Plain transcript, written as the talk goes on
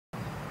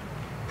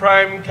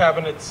Prime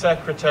Cabinet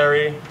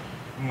Secretary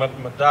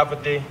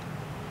Madavadi,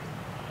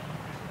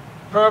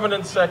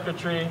 Permanent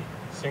Secretary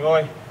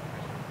Singoy,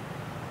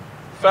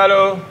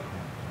 fellow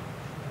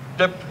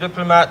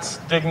diplomats,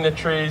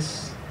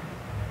 dignitaries,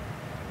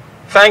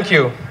 thank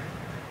you.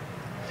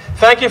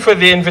 Thank you for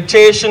the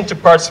invitation to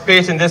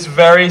participate in this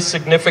very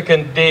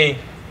significant day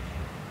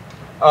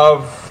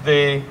of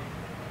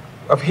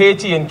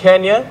Haiti in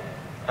Kenya,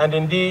 and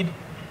indeed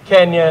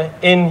Kenya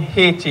in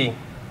Haiti.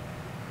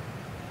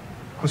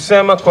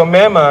 Kusema kwa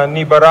mema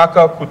ni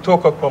baraka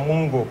kutoka kwa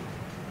Mungu.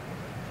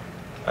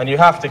 And you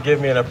have to give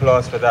me an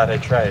applause for that, I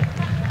tried.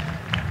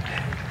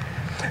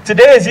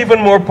 Today is even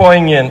more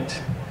poignant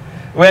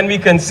when we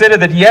consider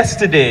that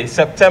yesterday,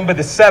 September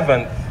the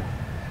 7th,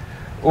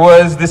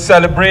 was the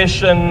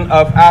celebration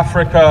of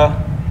Africa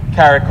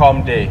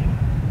CARICOM Day.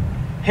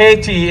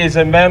 Haiti is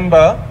a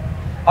member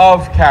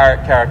of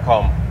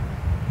CARICOM.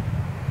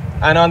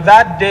 And on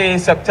that day,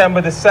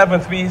 September the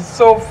 7th, we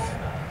so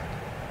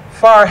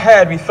far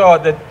ahead, we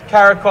thought that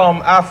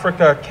CARICOM,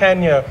 Africa,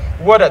 Kenya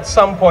would at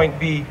some point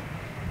be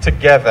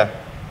together.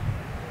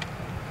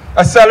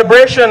 A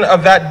celebration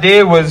of that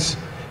day was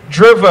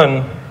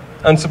driven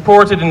and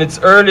supported in its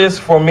earliest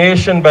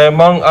formation by,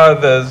 among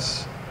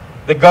others,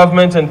 the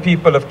government and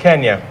people of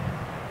Kenya.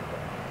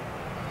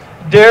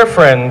 Dear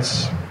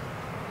friends,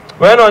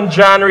 when on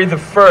January the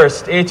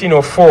 1st,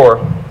 1804,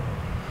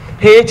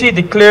 Haiti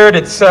declared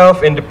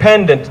itself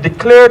independent,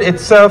 declared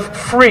itself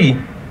free,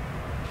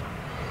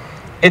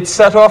 it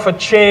set off a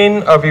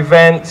chain of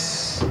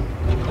events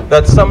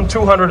that some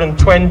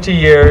 220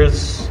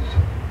 years,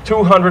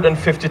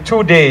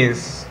 252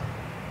 days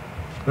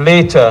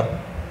later,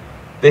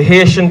 the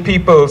Haitian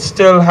people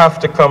still have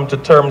to come to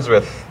terms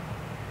with.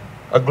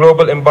 A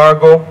global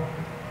embargo,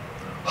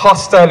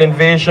 hostile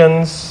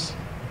invasions,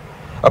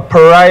 a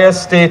pariah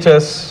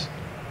status,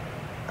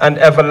 and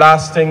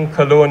everlasting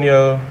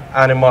colonial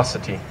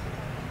animosity.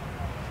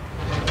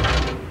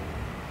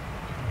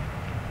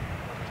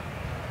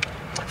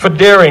 For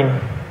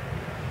daring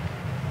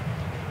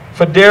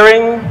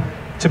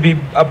to be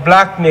a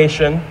black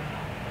nation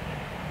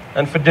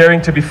and for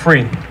daring to be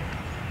free.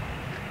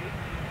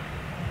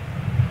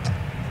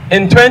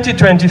 In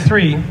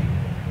 2023,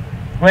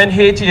 when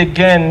Haiti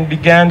again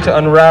began to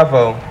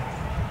unravel,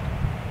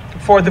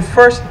 for the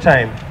first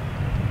time,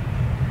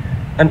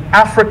 an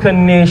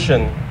African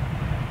nation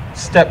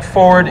stepped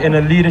forward in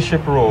a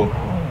leadership role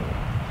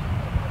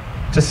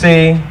to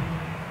say,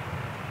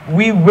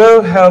 we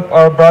will help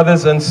our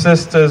brothers and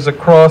sisters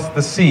across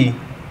the sea.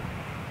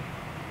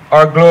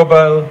 Our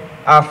global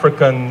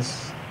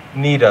Africans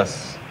need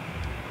us.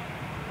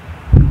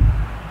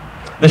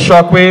 The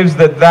shockwaves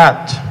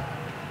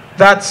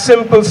that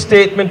simple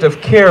statement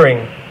of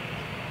caring,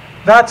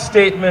 that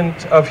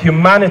statement of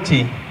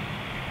humanity,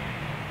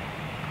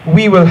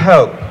 we will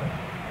help,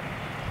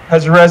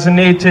 has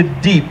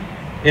resonated deep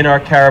in our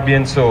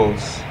Caribbean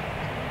souls.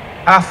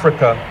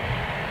 Africa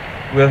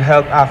will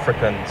help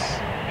Africans.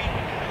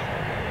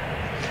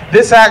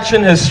 This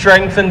action has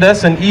strengthened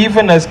us, and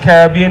even as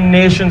Caribbean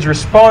nations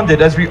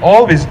responded, as we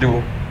always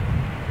do,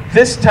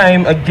 this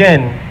time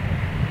again,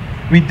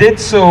 we did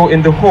so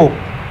in the hope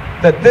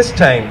that this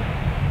time,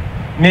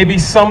 maybe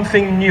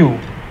something new,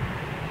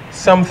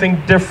 something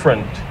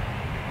different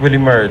will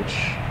emerge.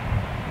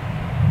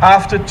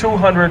 After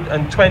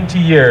 220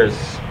 years,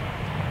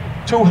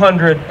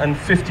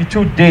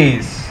 252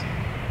 days,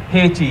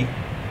 Haiti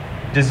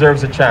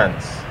deserves a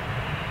chance.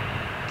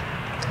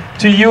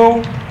 To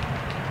you,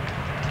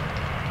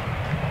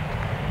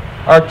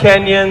 our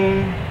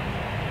Kenyan,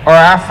 our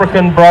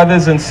African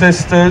brothers and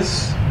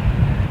sisters,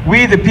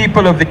 we the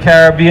people of the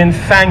Caribbean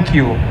thank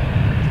you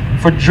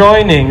for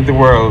joining the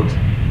world,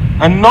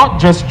 and not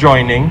just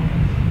joining,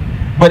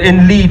 but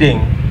in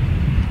leading,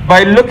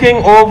 by looking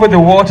over the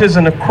waters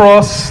and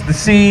across the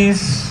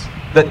seas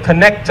that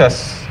connect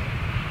us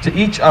to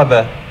each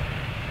other,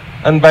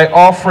 and by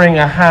offering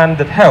a hand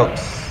that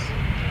helps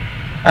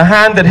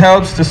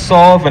to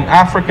solve an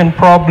African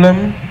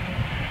problem,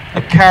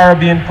 a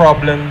Caribbean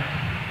problem,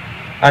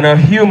 and a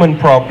human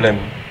problem.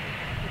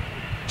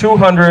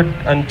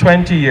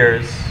 220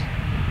 years,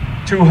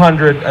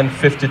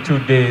 252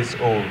 days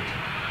old.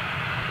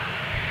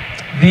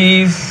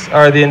 These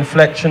are the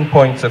inflection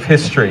points of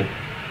history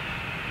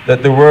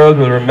that the world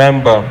will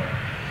remember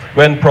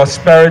when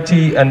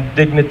prosperity and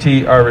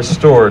dignity are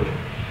restored.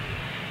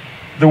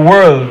 The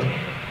world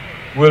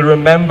will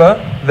remember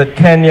that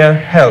Kenya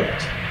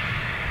helped.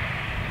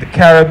 The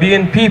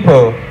Caribbean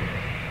people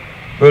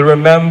will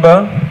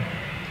remember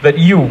that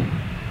you,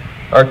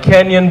 our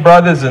Kenyan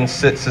brothers and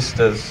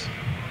sisters,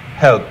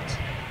 helped.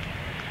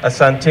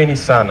 Asanteni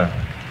sana.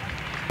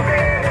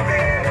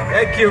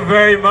 Thank you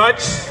very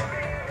much.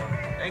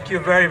 Thank you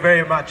very,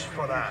 very much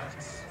for that.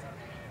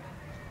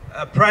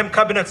 Prime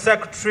Cabinet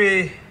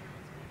Secretary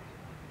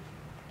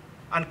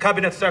and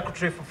Cabinet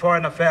Secretary for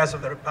Foreign Affairs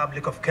of the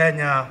Republic of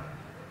Kenya,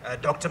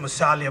 Dr.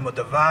 Musalia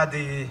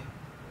Mudavadi,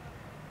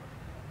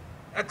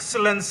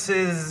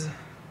 Excellencies,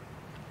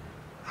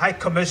 High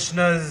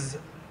Commissioners,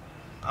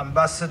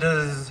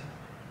 Ambassadors,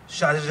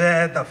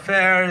 Chargé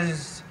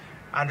d'Affaires,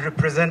 and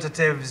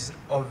representatives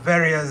of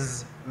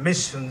various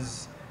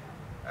missions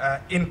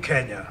in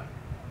Kenya,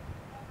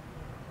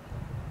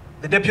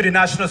 the Deputy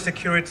National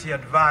Security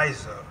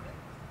Advisor,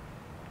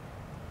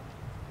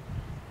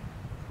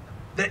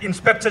 the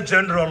Inspector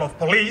General of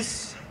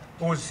Police,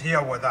 who's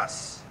here with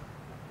us,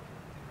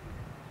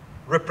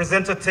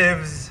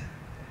 representatives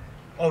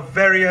of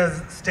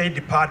various state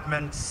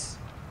departments,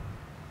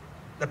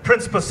 the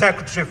Principal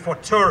Secretary for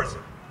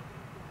Tourism.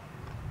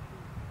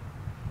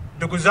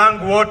 Ndugu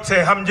zangu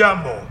wote,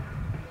 hamjambo.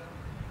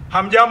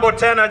 Hamjambo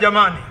tena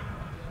jamani.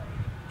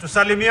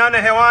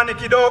 Tusalimiane hewani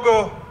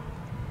kidogo.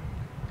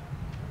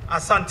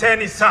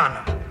 Asanteni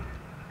sana.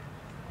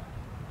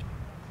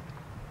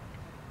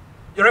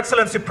 Your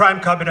Excellency Prime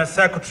Cabinet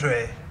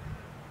Secretary,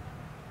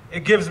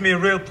 it gives me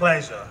real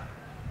pleasure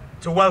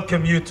to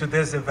welcome you to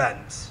this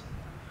event.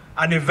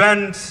 An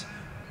event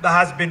that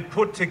has been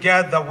put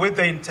together with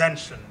the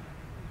intention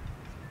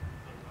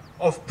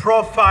of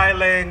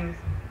profiling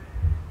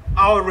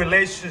our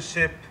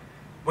relationship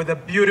with the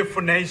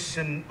beautiful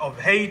nation of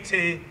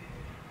Haiti,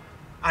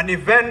 an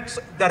event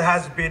that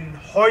has been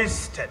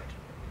hoisted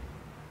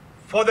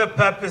for the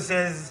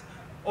purposes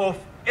of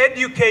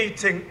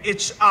educating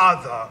each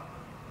other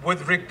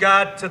with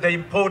regard to the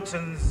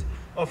importance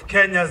of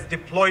Kenya's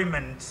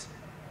deployment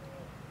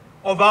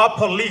of our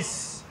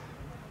police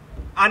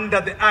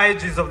under the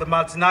aegis of the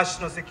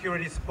Multinational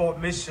Security Support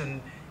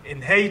Mission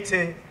in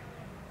Haiti.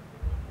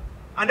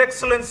 And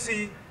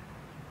Excellency,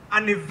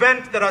 an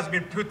event that has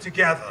been put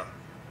together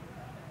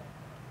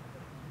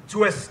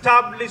to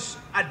establish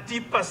a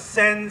deeper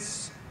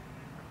sense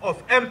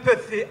of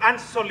empathy and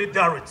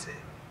solidarity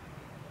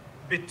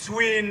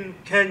between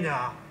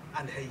Kenya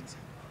and Haiti.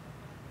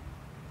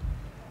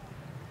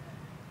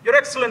 Your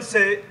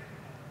Excellency,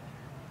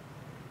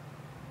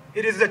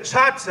 it is the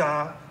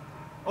charter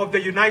of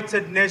the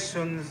United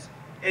Nations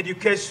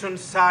Education,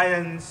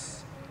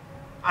 Science,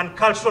 and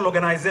Cultural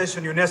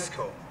Organization,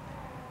 UNESCO,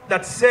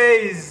 that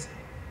says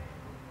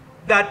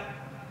that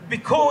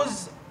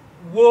because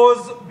wars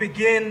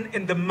begin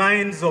in the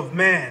minds of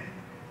men,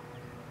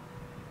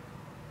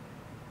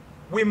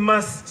 we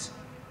must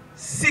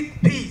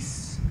seek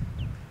peace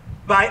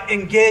by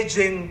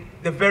engaging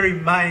the very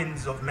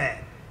minds of men.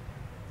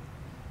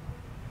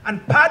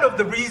 And part of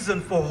the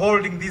reason for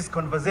holding this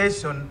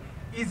conversation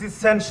is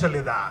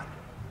essentially that.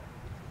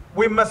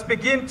 We must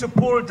begin to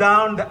pull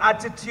down the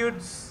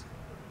attitudes,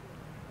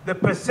 the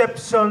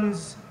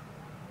perceptions,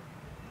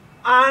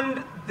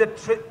 and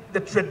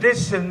the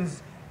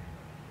traditions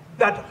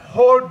that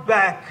hold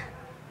back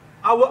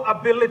our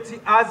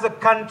ability as a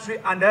country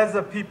and as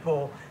a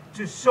people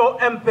to show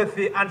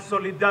empathy and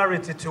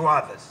solidarity to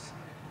others.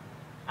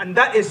 And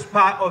that is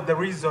part of the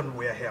reason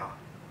we're here.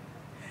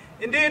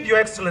 Indeed, Your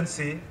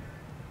Excellency,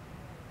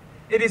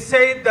 it is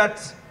said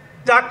that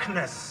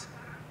darkness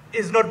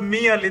is not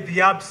merely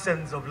the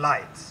absence of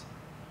light,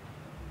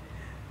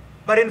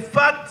 but in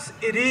fact,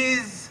 it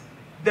is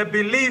the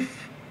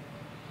belief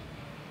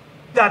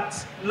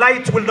that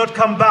light will not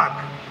come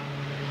back.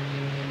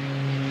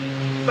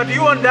 But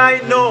you and I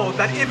know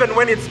that even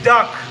when it's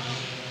dark,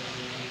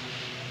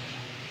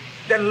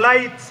 the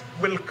light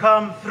will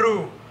come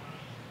through.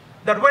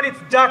 That when it's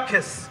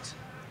darkest,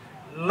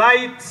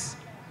 light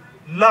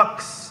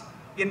lurks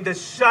in the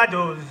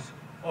shadows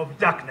of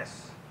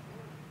darkness.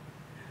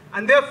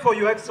 And therefore,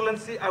 Your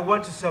Excellency, I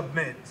want to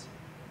submit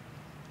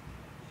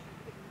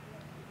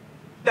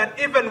that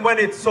even when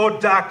it's so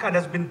dark and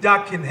has been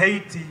dark in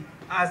Haiti,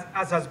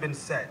 as has been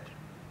said,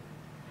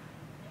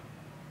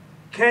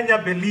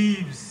 Kenya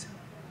believes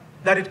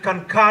that it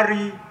can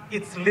carry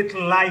its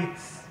little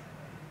lights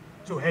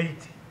to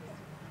Haiti.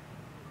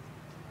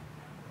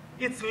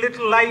 Its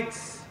little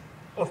lights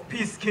of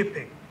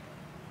peacekeeping,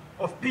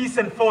 of peace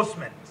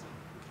enforcement,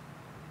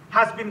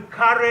 has been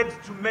carried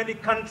to many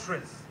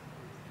countries.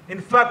 In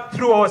fact,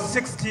 through our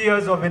 60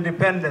 years of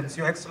independence,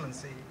 Your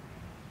Excellency,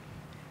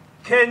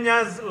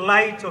 Kenya's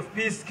light of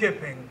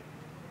peacekeeping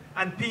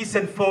and peace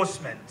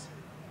enforcement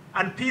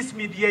and peace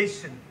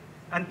mediation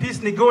and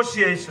peace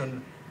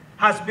negotiation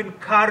has been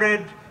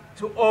carried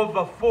to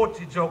over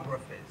 40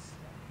 geographies.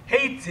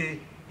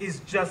 Haiti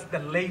is just the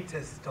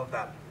latest of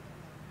them.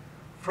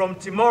 From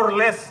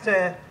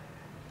Timor-Leste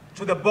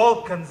to the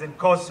Balkans and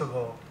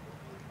Kosovo,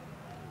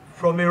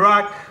 from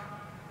Iraq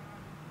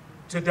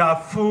to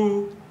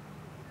Darfur,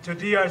 to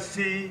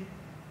DRC,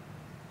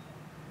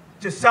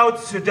 to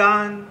South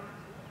Sudan,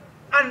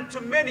 and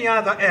to many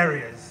other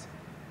areas,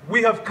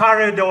 we have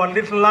carried our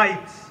little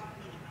lights,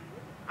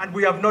 and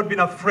we have not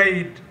been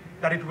afraid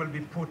that it will be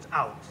put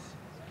out.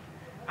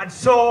 And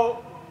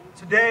so,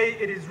 today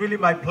it is really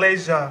my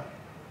pleasure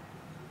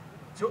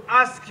to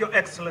ask Your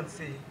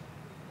Excellency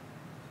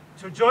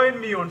to join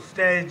me on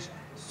stage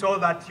so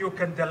that you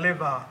can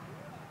deliver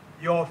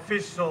your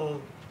official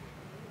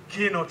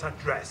keynote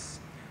address.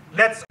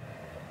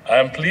 I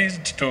am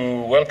pleased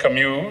to welcome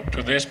you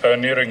to this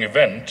pioneering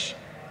event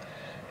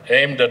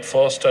aimed at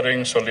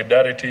fostering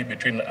solidarity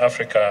between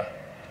Africa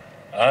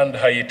and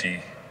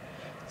Haiti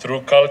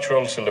through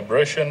cultural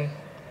celebration,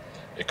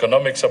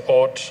 economic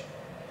support,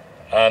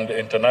 and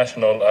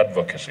international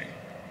advocacy.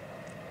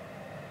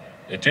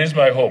 It is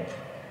my hope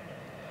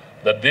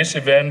that this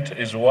event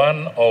is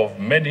one of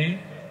many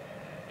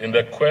in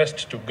the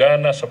quest to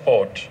garner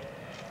support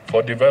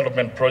for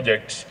development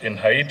projects in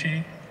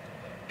Haiti,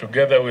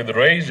 together with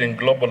raising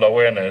global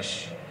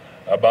awareness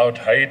about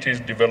Haiti's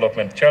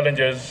development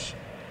challenges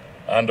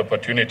and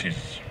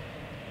opportunities.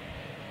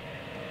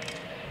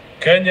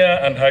 Kenya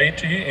and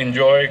Haiti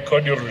enjoy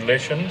cordial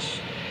relations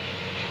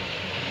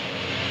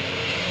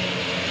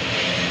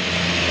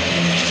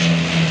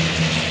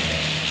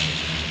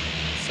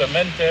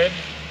cemented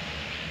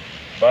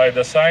by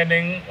the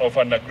signing of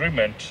an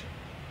agreement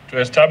to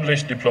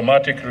establish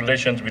diplomatic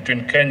relations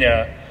between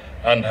Kenya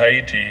and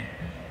Haiti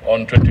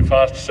on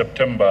 21st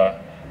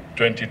September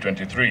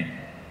 2023.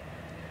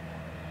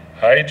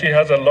 Haiti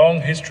has a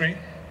long history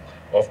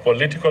of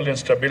political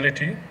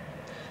instability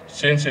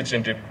since its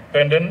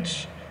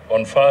independence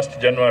on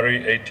 1st January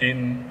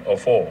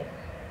 1804.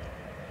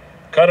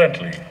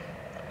 Currently,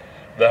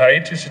 the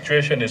Haiti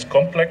situation is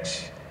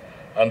complex,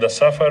 and the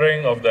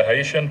suffering of the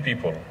Haitian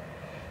people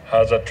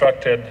has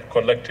attracted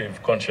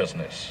collective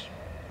consciousness.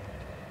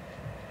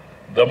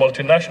 The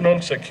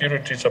multinational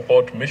security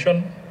support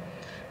mission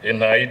in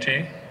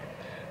Haiti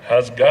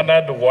has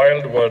garnered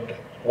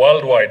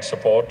worldwide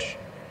support,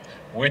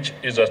 which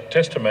is a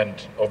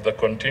testament of the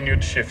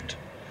continued shift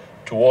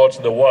towards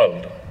the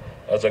world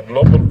as a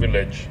global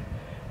village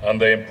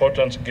and the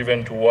importance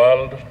given to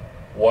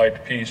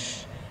worldwide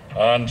peace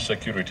and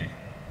security.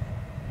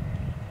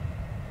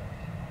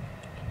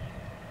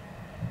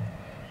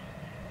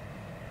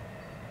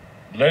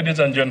 Ladies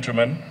and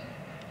gentlemen,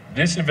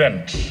 this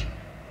event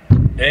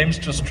aims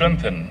to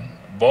strengthen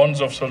bonds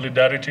of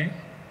solidarity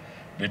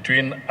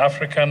between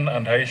African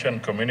and Haitian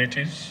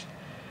communities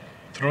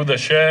through the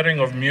sharing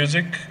of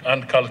music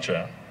and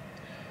culture,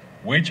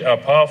 which are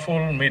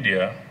powerful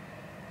media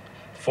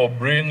for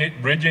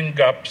bridging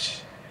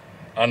gaps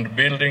and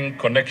building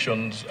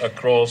connections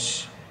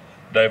across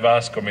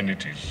diverse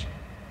communities.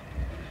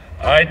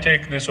 I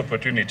take this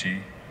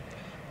opportunity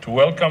to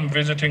welcome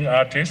visiting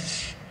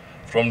artists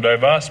from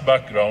diverse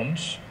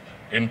backgrounds,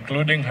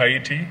 including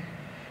Haiti,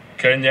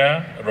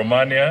 Kenya,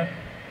 Romania,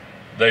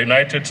 the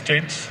United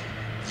States,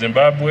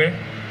 Zimbabwe,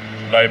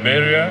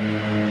 Liberia,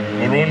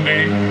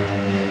 Burundi,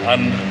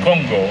 and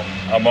Congo,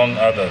 among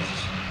others.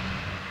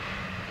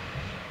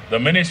 The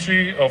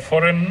Ministry of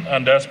Foreign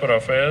and Diaspora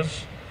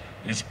Affairs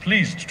is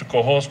pleased to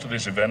co-host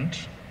this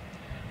event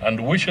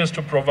and wishes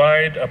to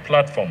provide a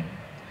platform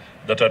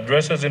that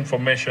addresses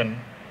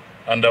information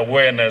and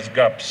awareness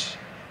gaps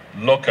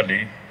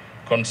locally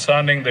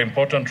concerning the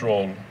important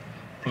role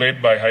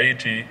played by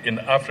Haiti in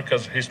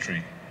Africa's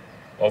history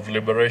of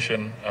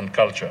liberation and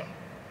culture.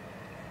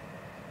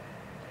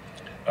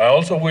 I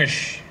also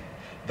wish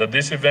that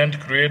this event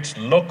creates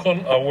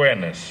local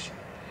awareness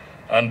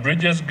and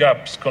bridges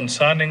gaps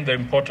concerning the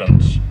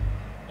importance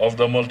of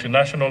the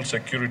multinational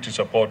security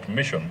support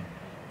mission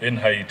in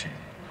Haiti,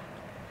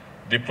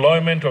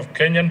 deployment of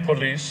Kenyan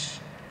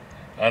police,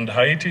 and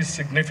Haiti's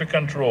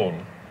significant role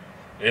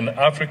in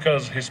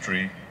Africa's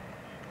history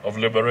of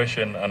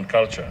liberation and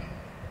culture.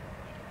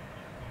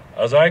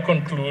 As I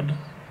conclude,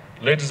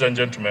 ladies and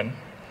gentlemen,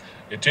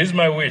 it is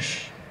my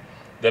wish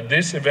that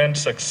this event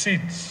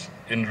succeeds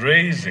in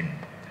raising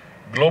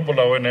global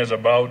awareness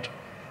about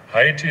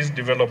Haiti's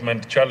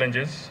development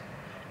challenges,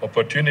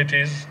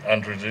 opportunities,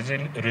 and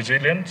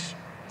resilience,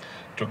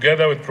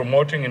 together with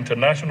promoting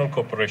international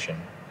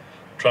cooperation,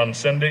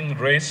 transcending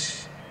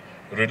race,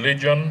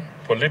 religion,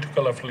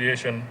 political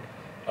affiliation,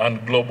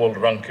 and global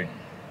ranking.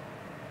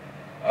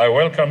 I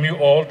welcome you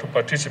all to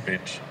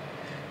participate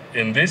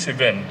in this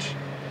event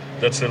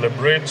that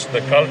celebrates the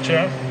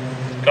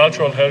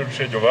cultural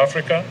heritage of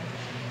Africa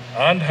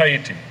and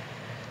Haiti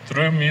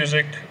through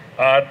music,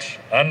 art,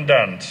 and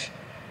dance,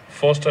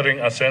 fostering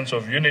a sense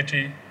of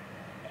unity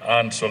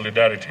and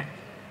solidarity.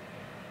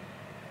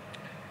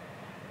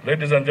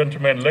 Ladies and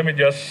gentlemen, let me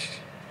just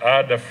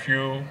add a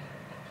few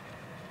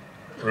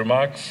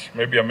remarks,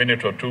 maybe a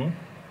minute or two.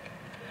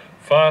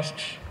 First,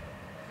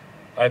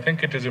 I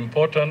think it is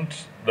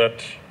important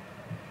that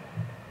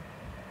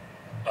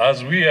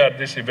as we are at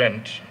this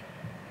event,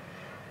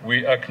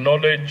 we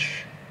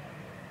acknowledge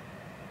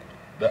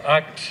the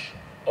act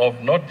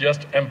of not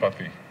just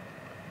empathy,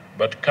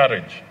 but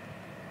courage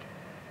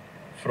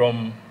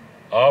from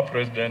our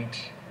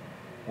President,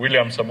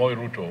 William Samoei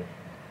Ruto,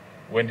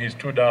 when he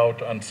stood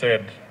out and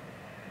said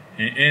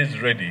he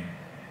is ready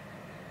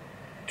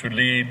to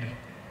lead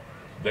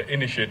the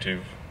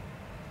initiative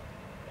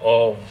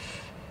of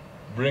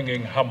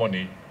bringing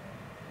harmony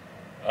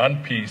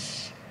and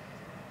peace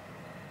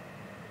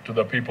to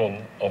the people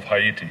of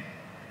Haiti.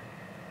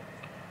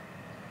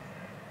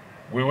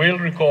 We will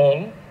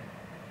recall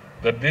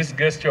that this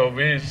gesture of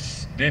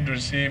his did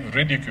receive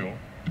ridicule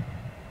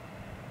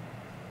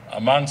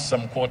amongst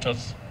some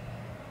quarters.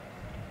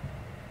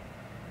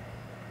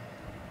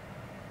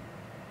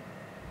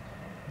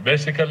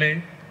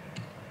 Basically,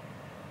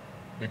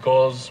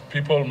 because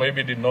people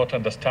maybe did not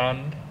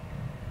understand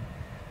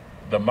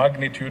the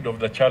magnitude of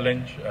the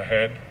challenge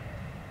ahead,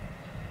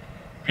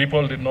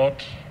 People did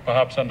not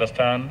perhaps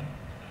understand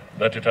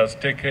that it has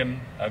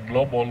taken a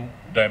global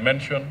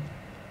dimension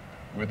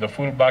with the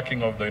full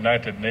backing of the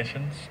United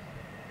Nations.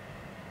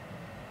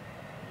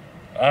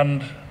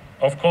 And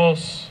of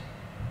course,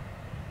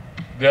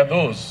 there are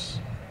those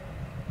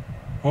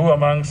who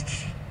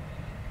amongst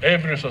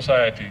every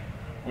society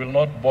will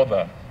not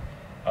bother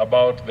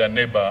about their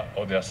neighbor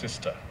or their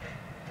sister.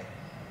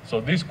 So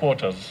these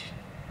quotas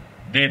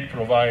did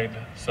provide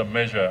some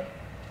measure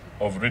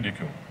of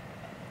ridicule.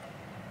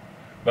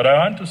 But I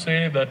want to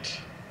say that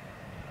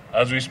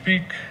as we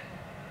speak,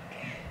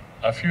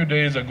 a few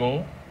days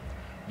ago,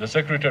 the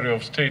Secretary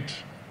of State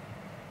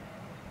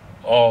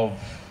of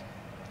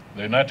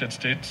the United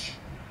States,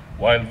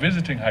 while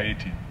visiting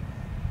Haiti,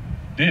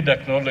 did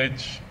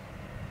acknowledge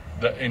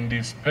the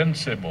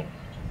indispensable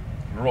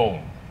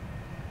role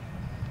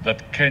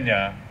that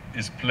Kenya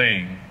is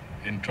playing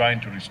in trying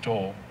to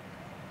restore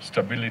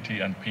stability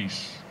and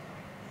peace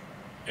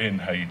in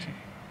Haiti.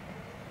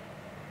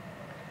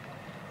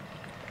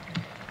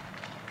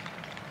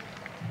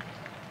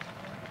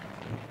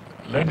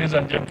 Ladies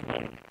and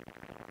gentlemen,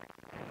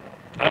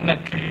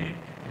 anarchy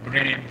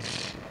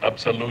breeds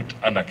absolute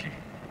anarchy.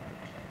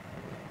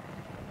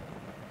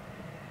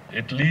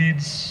 It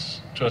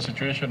leads to a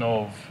situation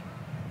of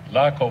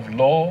lack of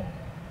law,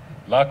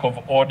 lack of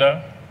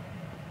order,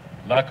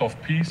 lack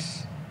of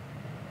peace,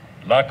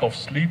 lack of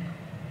sleep,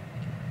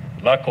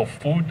 lack of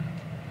food,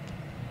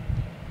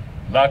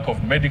 lack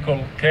of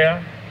medical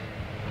care,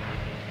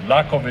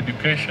 lack of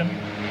education.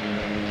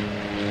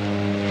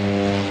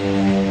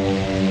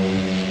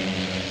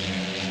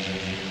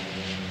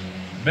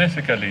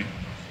 Basically,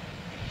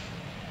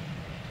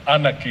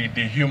 anarchy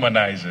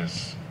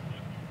dehumanizes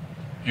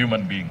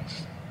human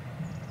beings.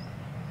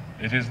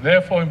 It is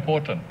therefore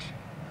important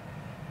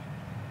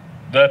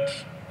that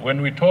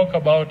when we talk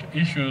about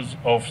issues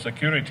of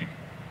security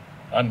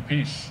and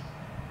peace,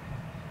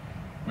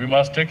 we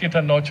must take it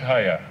a notch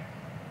higher.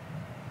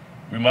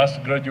 We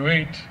must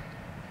graduate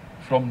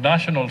from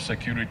national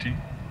security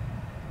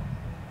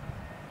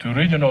to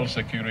regional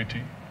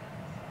security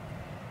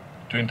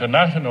to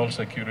international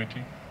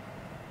security,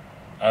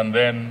 and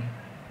then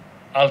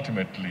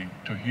ultimately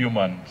to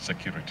human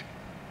security.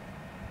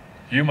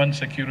 Human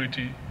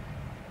security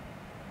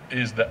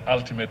is the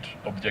ultimate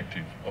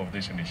objective of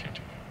this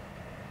initiative.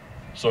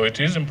 So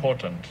it is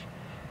important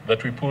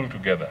that we pull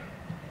together,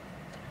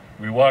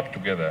 we work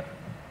together,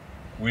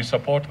 we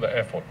support the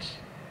efforts,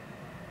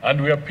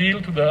 and we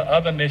appeal to the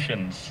other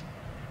nations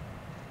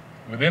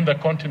within the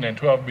continent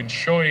who have been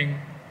showing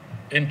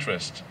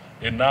interest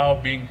in now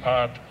being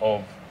part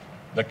of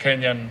the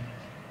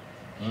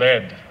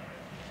Kenyan-led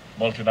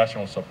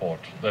multinational support,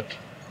 that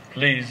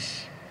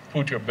please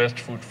put your best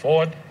foot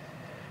forward.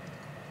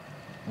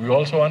 We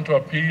also want to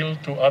appeal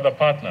to other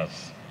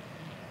partners.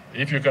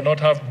 If you cannot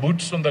have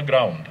boots on the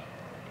ground,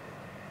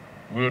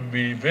 we would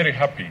be very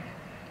happy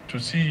to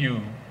see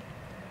you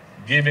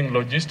giving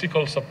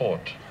logistical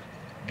support,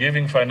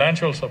 giving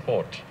financial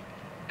support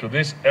to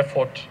this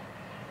effort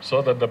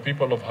so that the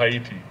people of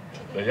Haiti,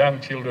 the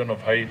young children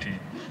of Haiti,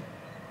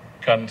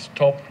 can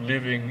stop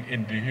living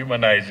in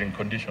dehumanizing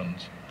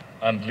conditions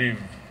and live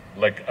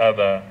like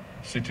other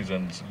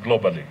citizens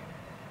globally.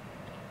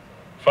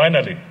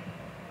 Finally,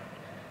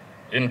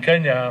 in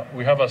Kenya,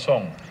 we have a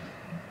song,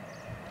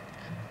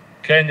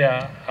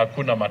 Kenya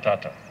Hakuna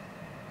Matata.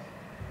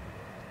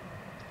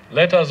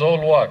 Let us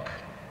all work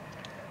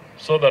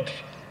so that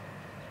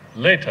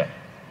later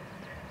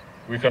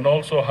we can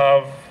also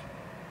have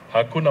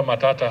Hakuna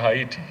Matata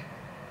Haiti,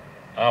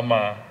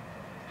 ama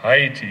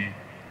Haiti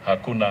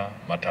Hakuna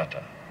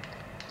Matata.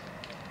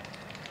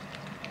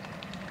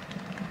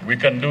 We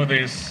can do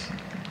this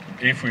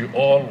if we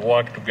all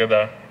work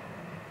together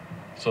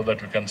so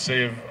that we can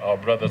save our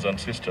brothers and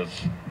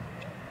sisters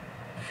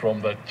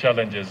from the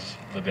challenges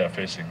that they are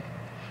facing.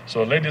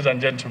 So, ladies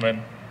and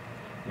gentlemen,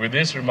 with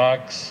these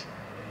remarks,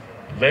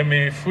 let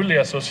me fully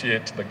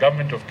associate the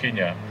government of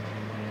Kenya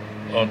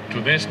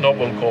to this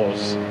noble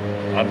cause,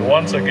 and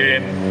once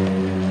again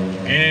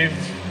give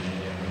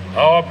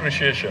our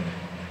appreciation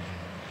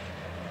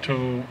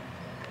to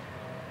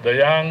the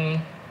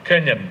young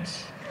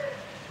Kenyans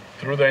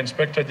through the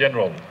Inspector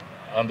General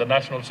and the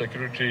National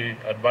Security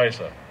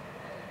Advisor,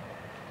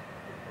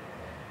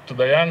 to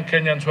the young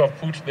Kenyans who have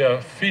put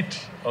their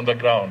feet on the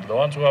ground, the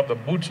ones who have the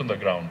boots on the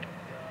ground.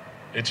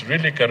 It's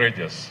really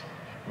courageous.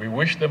 We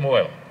wish them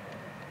well.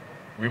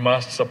 We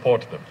must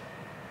support them.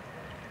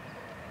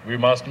 We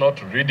must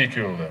not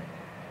ridicule them.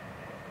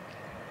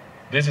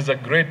 This is a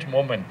great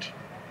moment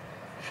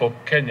for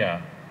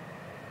Kenya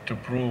to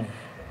prove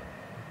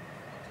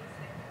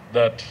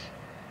that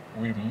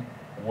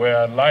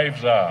where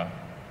lives are,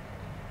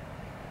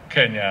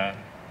 Kenya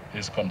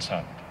is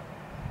concerned.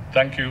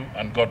 Thank you,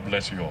 and God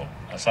bless you all.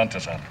 Asante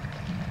sana.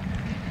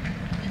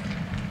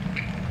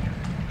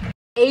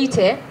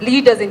 80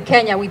 leaders in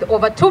Kenya with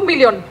over 2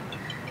 million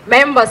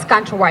members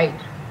countrywide.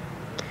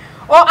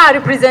 All are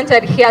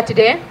represented here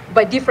today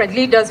by different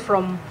leaders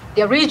from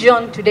their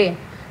region today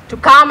to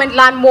come and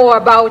learn more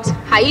about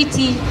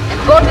Haiti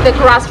and go to the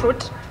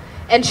grassroots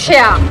and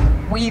share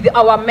with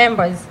our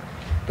members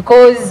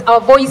because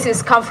our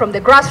voices come from the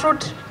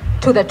grassroots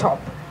to the top.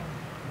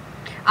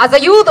 As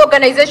a youth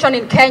organization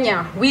in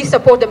Kenya, we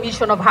support the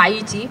mission of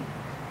Haiti,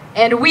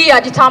 and we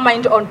are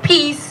determined on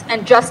peace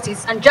and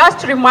justice. And just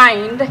to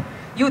remind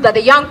you that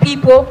the young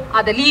people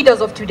are the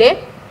leaders of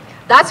today,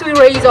 thus we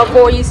raise our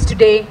voice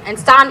today and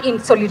stand in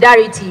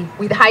solidarity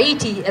with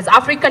Haiti as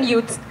African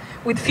youths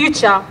with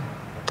future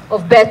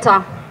of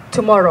better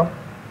tomorrow.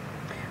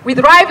 We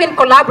thrive in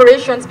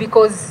collaborations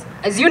because,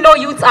 as you know,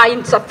 youths are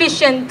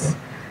insufficient,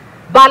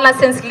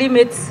 balances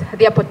limits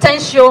their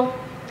potential,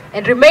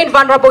 and remain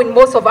vulnerable in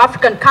most of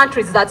African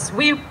countries that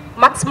we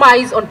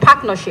maximize on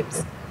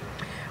partnerships.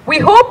 We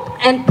hope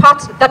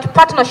that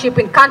partnership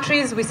in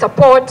countries we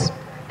support,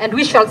 and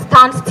we shall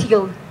stand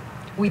still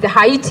with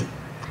Haiti,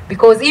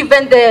 because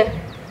even the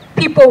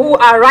people who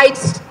are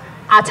right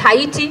at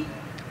Haiti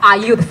are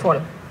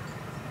youthful.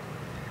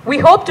 We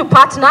hope to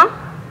partner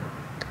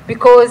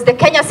because the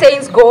Kenya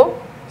sayings go,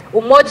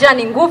 umoja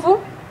ni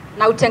nguvu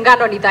na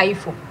utengano ni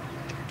dhaifu.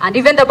 And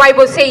even the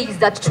Bible says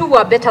that two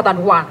are better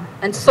than one,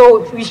 and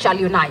so we shall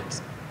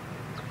unite.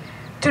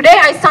 Today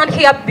I stand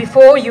here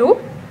before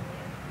you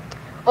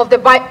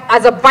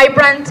as a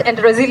vibrant and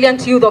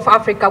resilient youth of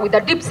Africa with a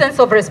deep sense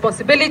of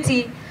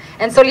responsibility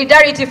and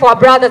solidarity for our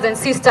brothers and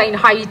sisters in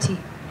Haiti.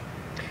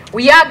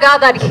 We are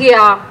gathered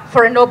here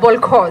for a noble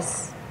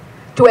cause,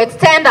 to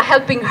extend a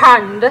helping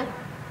hand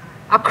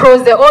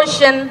across the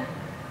ocean,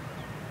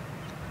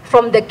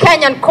 from the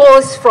Kenyan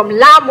coast, from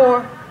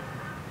Jalamo,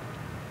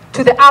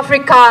 to the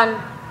African,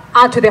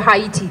 and to the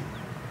Haiti.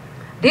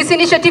 This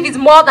initiative is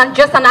more than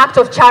just an act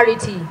of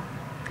charity.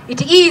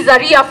 It is a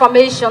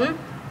reaffirmation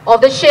of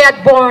the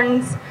shared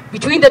bonds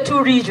between the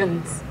two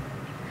regions,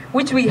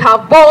 which we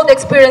have both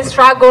experienced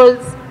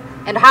struggles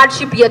and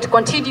hardship, yet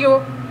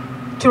continue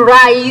to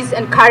rise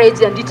in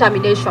courage and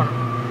determination.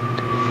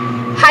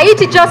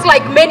 Haiti, just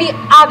like many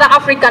other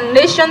African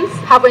nations,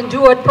 have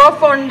endured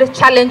profound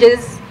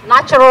challenges,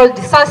 natural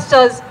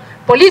disasters,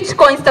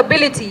 political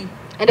instability,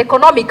 and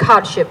economic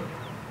hardship.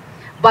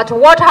 But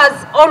what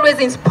has always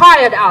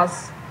inspired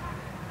us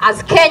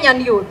as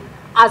Kenyan youth,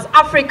 as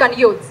African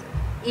youth,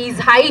 is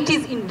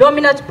Haiti's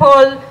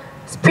indomitable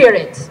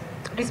spirit.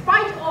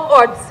 Despite all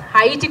odds,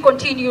 Haiti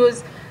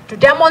continues to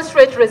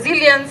demonstrate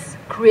resilience,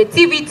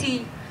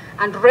 creativity,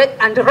 and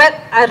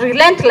a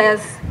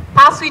relentless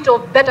pursuit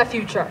of better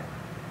future.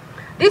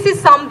 This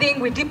is something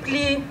we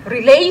deeply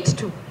relate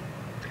to.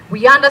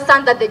 We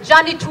understand that the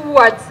journey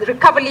towards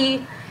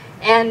recovery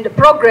and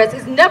progress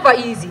is never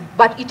easy,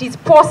 but it is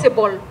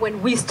possible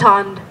when we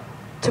stand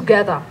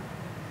together.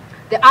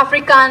 The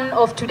African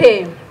of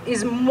today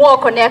is more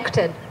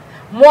connected,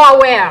 more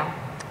aware,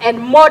 and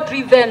more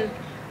driven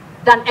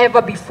than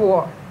ever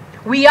before.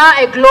 We are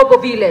a global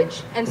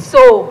village, and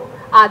so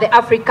are the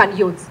African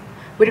youths.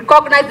 We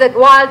recognize that the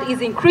world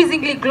is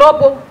increasingly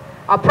global,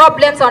 our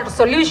problems and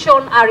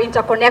solutions are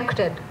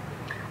interconnected,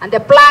 and the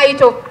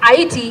plight of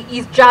Haiti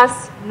is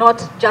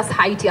not just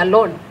Haiti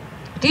alone.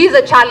 It is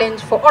a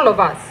challenge for all of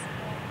us.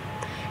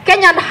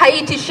 Kenya and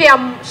Haiti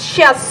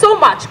share so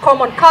much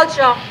common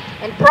culture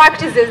and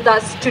practices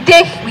that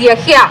today we are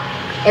here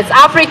as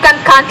African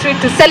country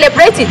to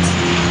celebrate it.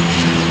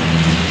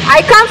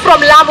 I come from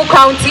Lamu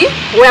County,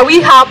 where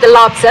we have the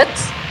Lapset,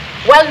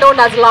 well known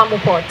as Lamu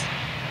Port.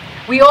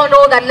 We all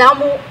know that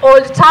Lamu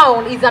Old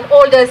Town is an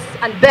oldest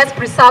and best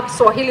preserved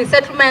Swahili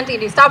settlement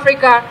in East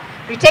Africa,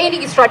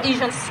 retaining its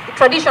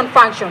tradition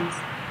functions.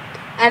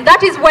 And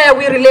that is where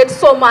we relate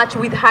so much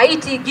with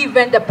Haiti,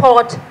 given the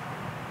port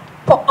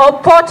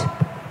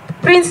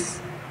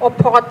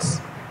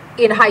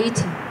in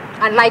Haiti.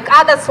 And like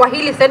other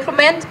Swahili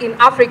settlements in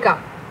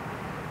Africa,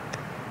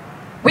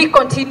 we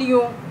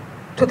continue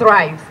to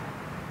thrive.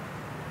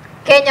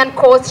 Kenyan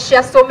coast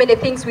shares so many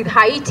things with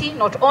Haiti,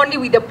 not only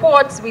with the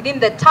ports within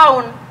the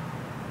town,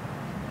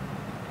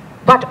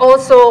 but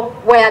also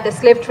where the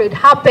slave trade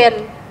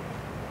happened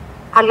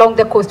along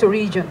the coastal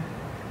region.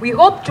 We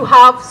hope to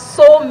have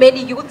so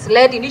many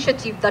youth-led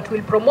initiatives that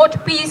will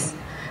promote peace,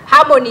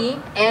 harmony,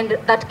 and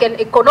that can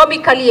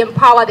economically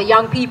empower the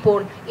young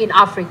people in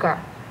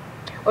Africa.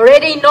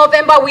 Already in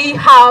November, we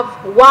have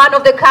one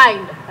of the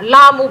kind,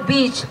 Lamu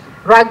Beach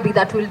Rugby,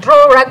 that will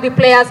draw rugby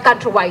players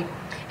countrywide.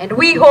 And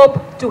we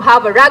hope to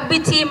have a rugby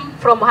team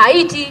from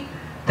Haiti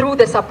through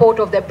the support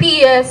of the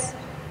PS,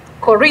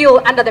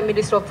 Coril, under the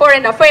Ministry of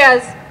Foreign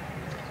Affairs,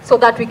 so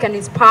that we can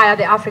inspire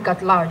the Africa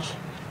at large.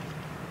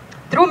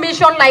 Through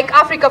mission like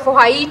Africa for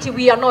Haiti,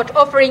 we are not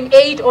offering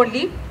aid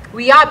only,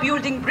 we are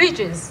building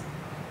bridges.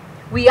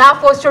 We are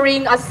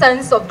fostering a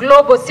sense of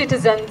global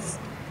citizens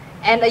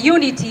and a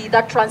unity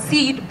that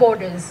transcends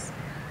borders.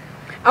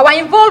 Our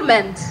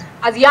involvement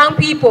as young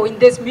people in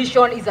this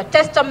mission is a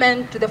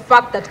testament to the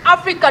fact that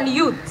African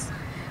youths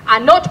are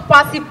not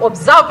passive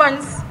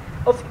observers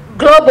of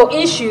global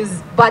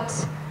issues, but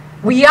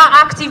we are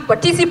active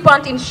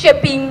participants in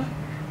shaping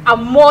a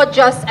more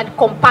just and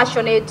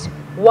compassionate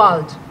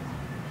world.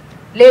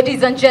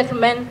 Ladies and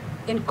gentlemen,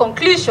 in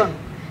conclusion,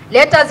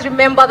 let us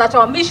remember that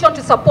our mission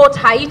to support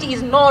Haiti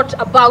is not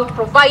about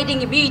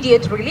providing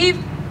immediate relief.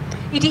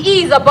 It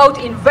is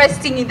about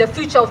investing in the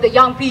future of the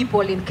young people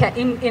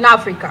in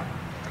Africa,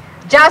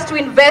 just to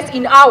invest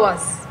in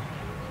ours.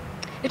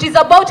 It is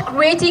about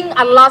creating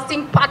a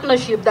lasting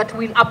partnership that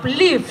will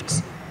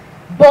uplift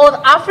both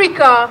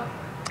Africa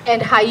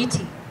and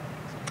Haiti.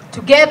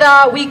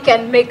 Together we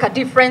can make a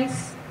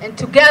difference, and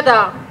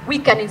together we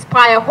can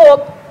inspire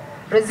hope,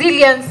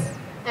 resilience,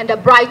 and a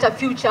brighter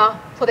future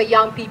for the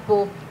young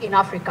people in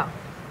Africa.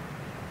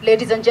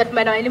 Ladies and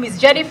gentlemen, my name is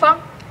Jennifer.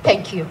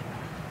 Thank you.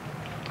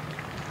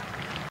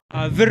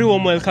 Very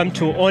warm welcome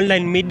to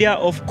online media.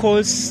 Of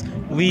course,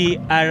 we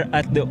are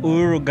at the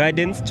Uhuru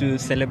Gardens to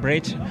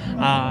celebrate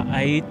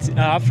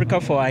Africa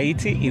for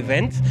Haiti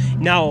event.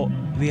 Now,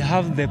 we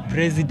have the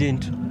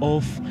president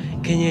of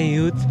Kenya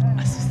Youth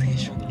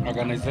Association.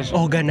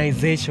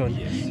 Organization.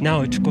 Yes.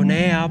 Now, tuko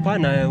naye hapa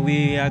na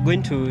we are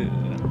going to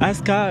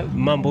ask her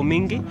mambo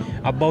mingi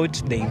about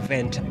the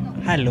event.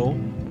 Hello.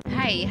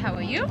 Hi, how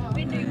are you?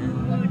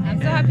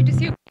 I'm so happy to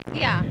see you.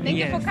 Yeah, thank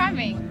you for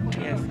coming.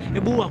 Yes.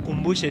 Ebu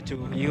wakumbushe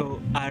tu,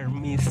 you are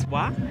Miss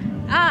Wa?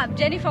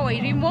 Jennifer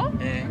Wairimo,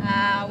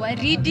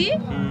 Waridi,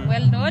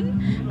 well known,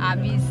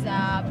 Miss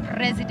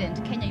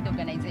President, Kenya Youth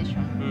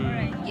Organization.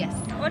 Right. Yes.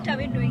 What are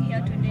we doing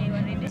here today,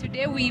 Waridi?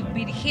 Today we've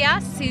been here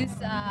since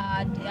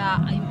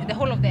the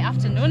whole of the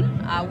afternoon.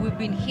 We've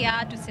been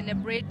here to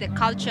celebrate the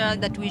culture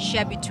that we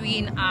share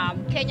between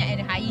Kenya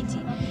and Haiti,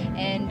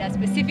 and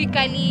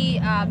specifically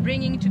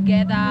bringing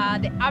together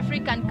the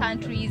African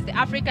countries, the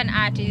African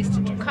artists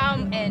to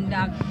come and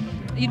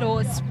you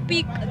know,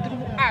 speak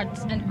through art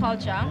and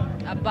culture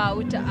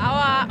about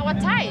our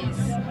ties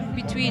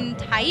between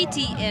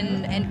Haiti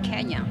and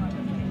Kenya.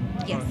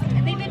 Yes. The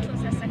event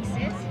was a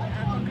success.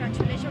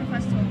 Congratulations,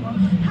 first of all.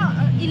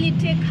 How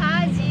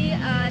ilitekaji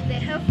the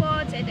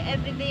effort and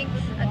everything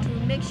to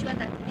make sure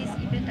that this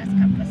event has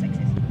come to a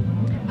success?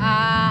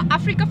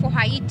 Africa for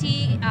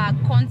Haiti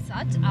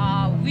concert.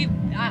 I'm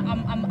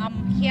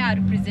here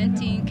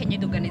representing Kenya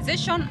Youth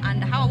Organization,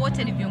 and hawa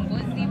wote ni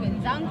viongozi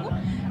wenzangu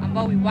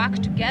ambao we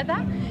work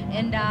together,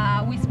 and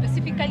we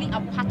specifically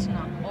a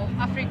partner of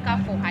Africa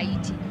for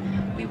Haiti.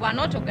 We were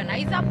not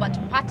organizer but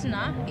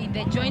partner in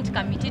the joint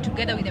committee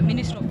together with the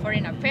Ministry of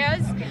Foreign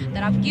Affairs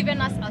that have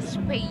given us a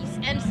space.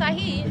 And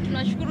sahi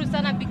tunashukuru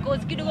sana because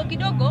kidogo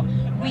kidogo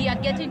we are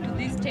getting to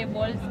these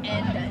tables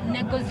and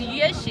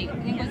negotiating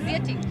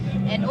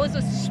and also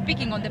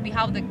speaking on the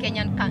behalf of the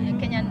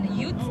Kenyan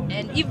youth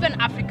and even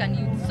African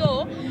youth.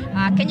 So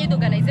Kenya Youth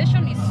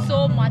Organization is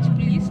so much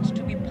pleased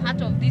to be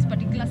part of this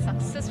particular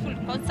successful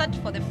concert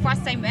for the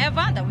first time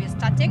ever that we are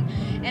starting,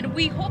 and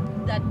we hope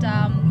that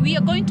we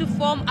are going to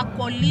form a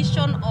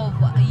coalition of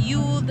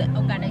youth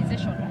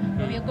organization.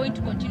 We are going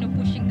to continue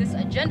pushing this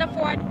agenda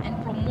forward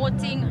and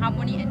promoting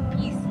harmony and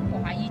peace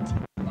for Haiti.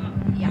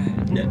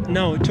 Yeah.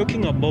 Now,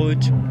 talking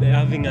about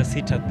having a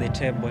seat at the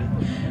table,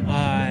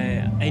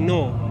 I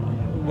know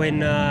when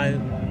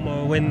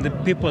the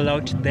people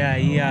out there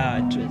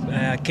here,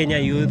 Kenya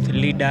youth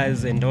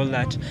leaders and all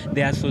that,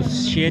 they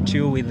associate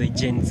you with the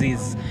Gen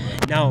Zs.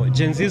 Now,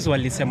 Gen Zs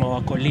walisema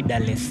wako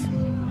leaderless.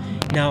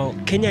 Now,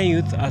 Kenya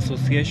Youth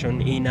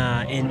Association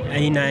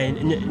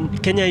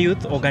Kenya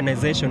Youth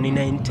Organization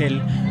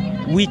intel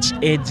which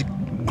age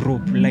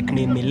group, like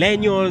ni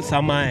millennials,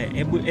 ama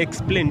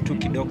explain to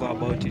kidogo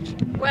about it.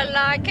 Well,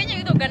 Kenya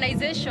Youth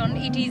Organization,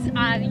 it is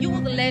a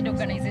youth-led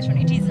organization.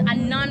 It is a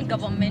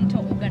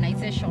non-governmental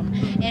organization.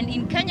 And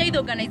in Kenya Youth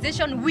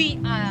Organization, we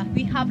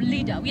have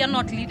leader. We are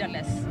not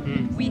leaderless.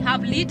 We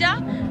have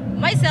leader.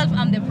 Myself,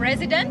 I'm the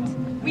president.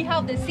 We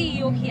have the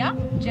CEO here,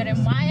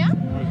 Jeremiah.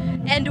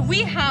 And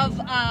we have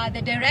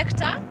the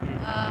director,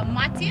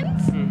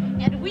 Martins.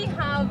 And we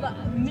have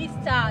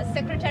Mr.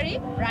 Secretary,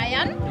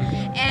 Ryan.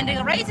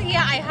 And right here,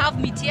 I have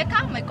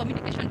Mitieka, my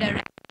communication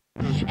director.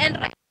 And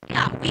right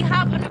here, we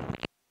have an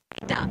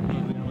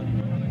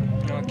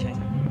Okay.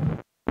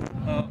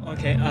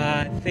 Okay.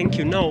 Thank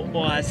you.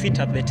 Now, sit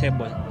at the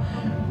table.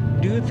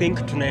 Do you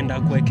think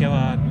tunaenda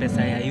kuwekewa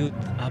pesa ya youth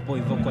hapo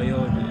hivyo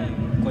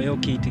kwa hiyo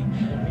kiti?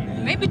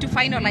 Maybe to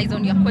finalize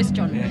on your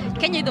question, yeah.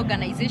 Kenya Youth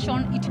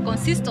Organization, it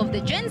consists of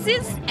the Gen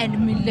Zs and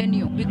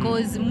millennial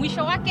because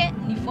mwisho wake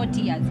ni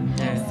 40 years.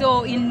 Yeah.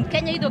 So in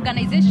Kenya Youth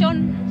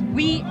Organization,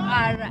 we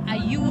are a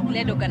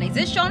youth-led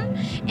organization,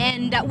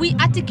 and we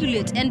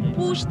articulate and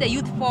push the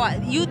youth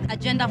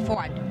agenda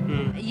forward.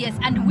 Yes,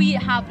 and we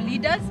have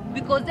leaders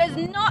because there's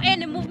no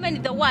any movement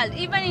in the world,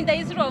 even in the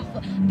history of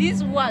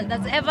this world,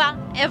 that's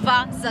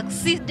ever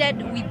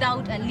succeeded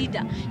without a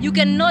leader. You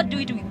cannot do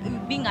it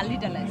with being a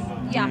leaderless.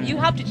 Yeah, you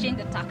have to change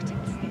the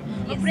tactics.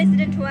 Yes.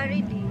 President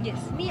Waridi,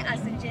 yes. Me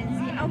as a Gen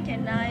Z, how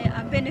can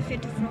I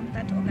benefit from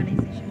that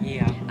organization?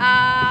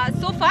 Yeah.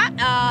 So far,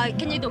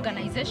 Kenya Youth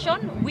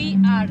Organization, we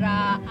are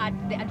at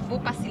the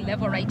advocacy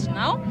level right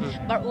now,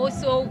 but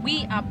also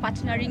we are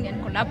partnering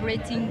and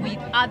collaborating with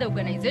other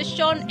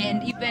organizations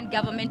and even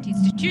government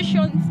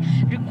institutions,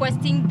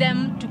 requesting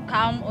them to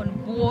come on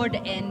board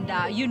and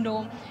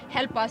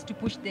help us to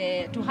push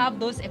to have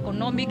those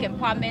economic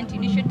empowerment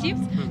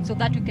initiatives so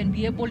that we can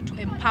be able to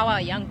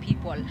empower young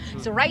people.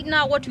 So right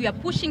now, what we are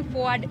pushing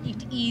forward,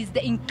 it is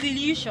the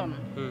inclusion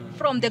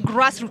from the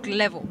grassroots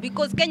level,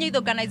 because Kenya Youth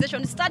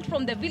Organization start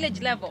from the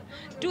village level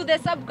to the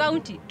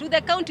sub-county, to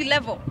the county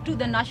level, to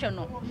the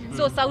national.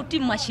 So sauti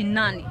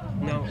mashinani.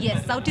 No.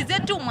 Yes, sauti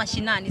zetu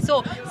mashinani.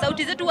 So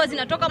sauti zetu huwa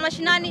zinatoka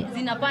mashinani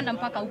zinapanda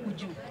mpaka huku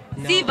juu.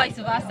 No. See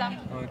vice versa.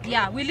 Okay.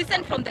 Yeah, we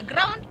listen from the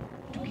ground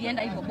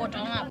tukienda hivyo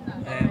bottom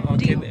up.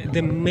 Okay,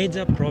 the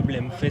major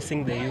problem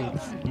facing the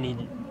youth need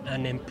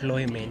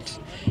unemployment.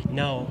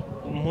 Now,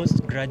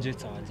 most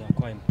graduates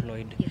hawajakuwa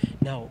employed. Yes.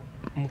 Now,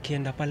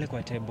 mkienda pale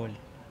kwa table,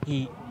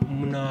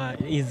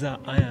 is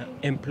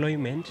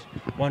employment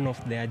one of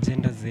the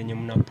agendas zenye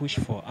mna push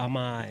for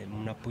ama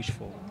mna push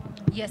for?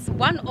 Yes,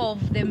 one of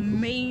the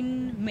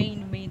main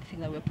thing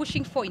that we're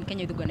pushing for in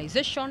Kenya Youth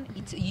Organization,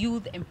 it's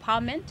youth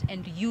empowerment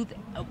and youth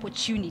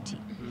opportunity.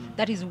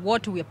 That is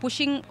what we are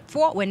pushing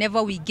for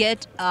whenever we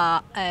get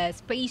a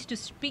space to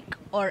speak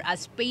or a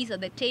space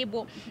at the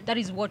table. That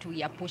is what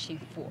we are pushing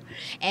for.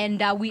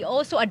 And we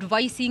also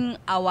advising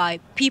our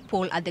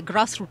people at the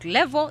grassroots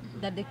level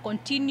that they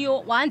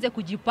continue, waanze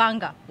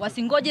kujipanga,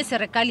 wasingoje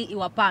serikali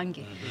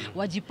iwapange.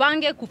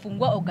 Wajipange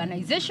kufungua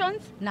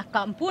organizations na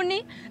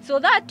kampuni, so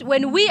that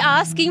when we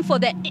are asking for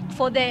the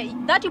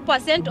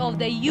 30% of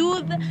the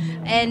youth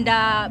and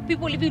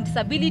people living with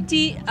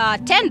disability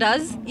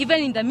tenders,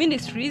 even in the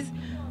ministries,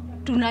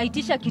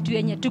 tunaitisha kitu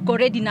yenye tuko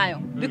ready nayo,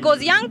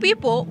 because young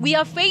people, we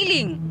are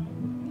failing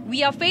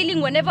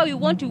whenever we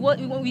want to.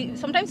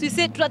 Sometimes we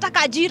say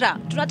tunataka ajira,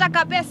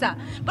 tunataka pesa,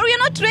 but we are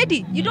not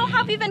ready. You don't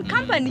have even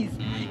companies,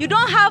 you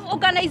don't have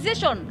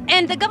organization,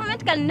 and the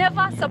government can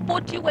never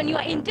support you when you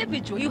are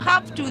individual. You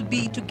have to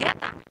be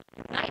together,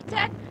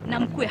 united, na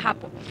mkue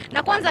hapo.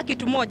 Na kwanza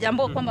kitu moja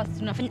ambao kwamba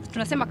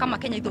tunasema kama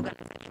Kenya Youth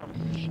Organization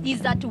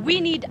is that we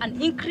need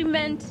an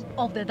increment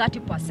of the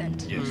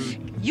 30%. Yes.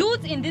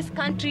 Youth in this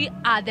country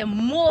are the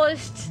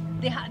most,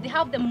 they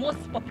have the most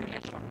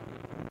population.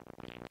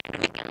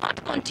 We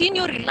cannot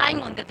continue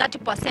relying on the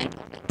 30%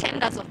 of the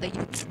tenders of the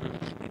youth.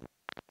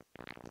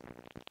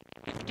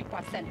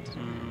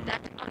 50%.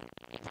 That on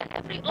each and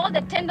every, all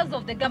the tenders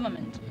of the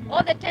government,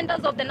 all the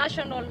tenders of the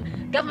national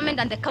government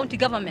and the county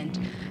government,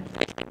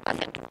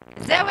 50%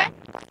 zewe,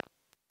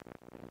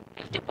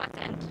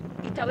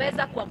 50%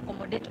 itaweza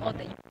kuaccommodate all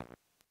the youth.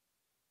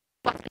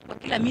 Kwa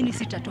kila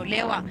ministry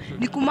itatolewa,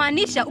 ni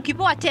kumaanisha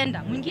ukipewa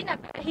tenda, mwingine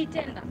apewe hii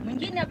tenda,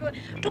 mwingine apewe,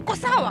 tuko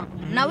sawa.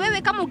 Na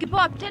wewe kama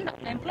ukipewa tenda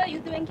na employ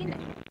youth wengine.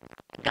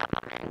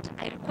 Government,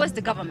 I request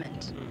the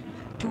government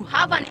to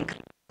have an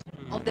increase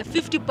of the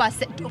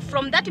 50%,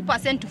 from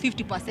 30% to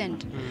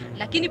 50%.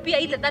 Lakini pia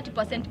ile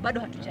 30%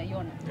 bado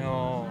hatujaiona.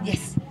 Oh.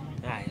 Yes.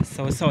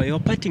 So your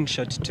parting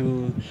shot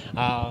to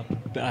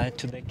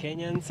the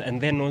Kenyans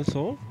and then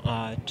also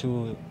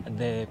to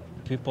the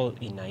people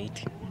in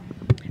Haiti.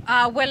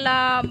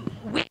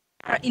 We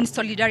are in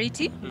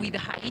solidarity with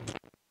Haiti,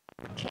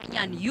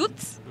 Kenyan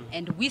youths,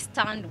 and we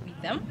stand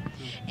with them.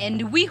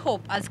 And we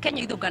hope, as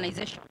Kenya Youth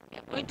Organization, we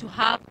are going to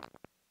have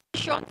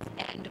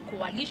and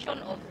coalition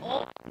of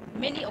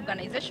many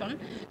organizations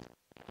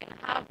to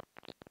have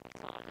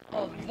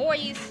a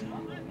voice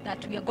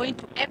that we are going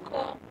to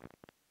echo.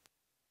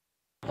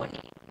 We're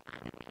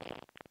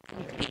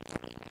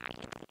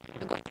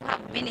going to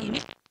have many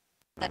initiatives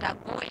that are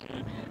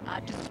going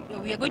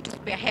we are going to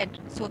spearhead,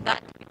 so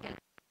that we can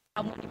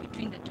have harmony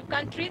between the two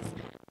countries.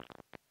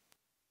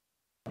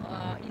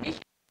 Initially,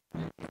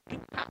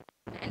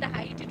 and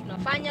Haiti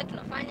tunafanya,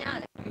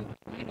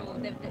 you know,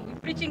 we're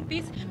preaching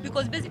peace,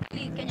 because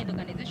basically Kenya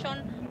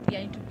Organization, we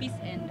are into peace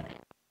and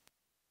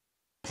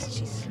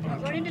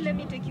Already, let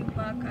me take you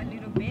back a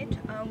little bit.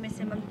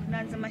 Umesema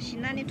tunaanza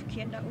mashinani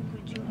tukienda huku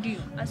juu.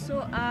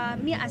 So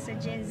me as a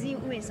Gen Z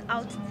who is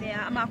out there,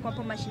 ama kwa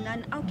hapo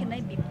mashinani, how can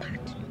I be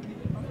part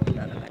of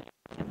the organization?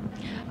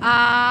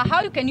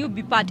 How can you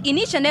be part? In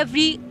each and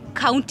every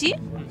county,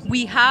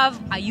 we have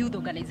a youth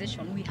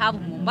organization. We have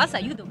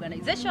Mombasa Youth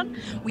Organization.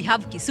 We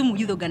have Kisumu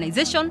Youth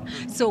Organization.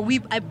 So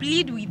I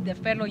plead with the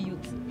fellow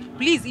youth.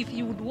 Please, if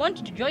you would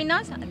want to join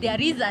us,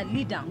 there is a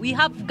leader. We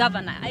have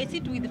governor. I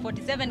sit with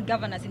 47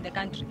 governors in the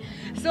country.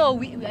 So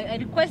I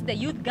request the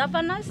youth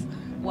governors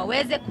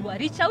waweze kuwa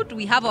reach out.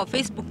 We have our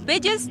Facebook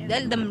pages.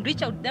 Let them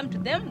reach out to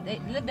them.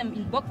 Let them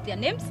inbox their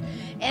names.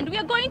 And we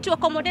are going to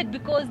accommodate,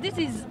 because this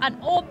is an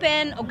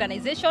open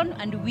organization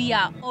and we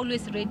are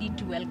always ready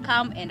to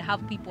welcome and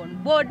have people on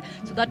board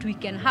so that we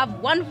can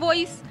have one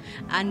voice.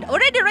 And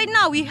already right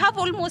now we have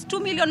almost 2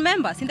 million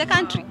members in the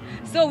country.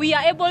 So we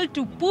are able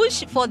to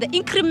push for the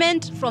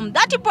increment from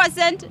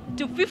 30%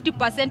 to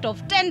 50%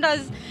 of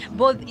tenders,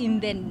 both in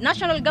the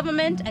national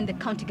government and the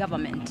county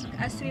government.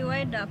 As we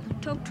wind up,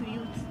 talk to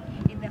youth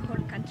in the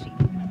whole country.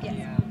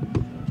 Yes.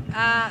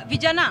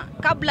 Vijana,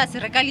 kabla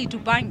serikali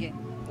tupange,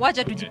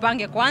 wacha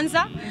tujipange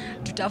kwanza,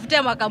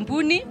 tutafute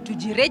makampuni,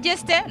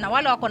 tujiregister, na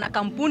wale wako na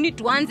kampuni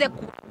tuanze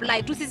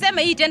kuapply.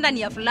 Tusiseme hii tenda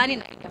ni ya fulani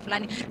na ya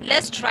fulani.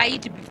 Let's try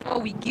it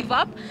before we give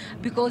up,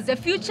 because the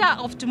future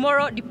of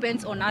tomorrow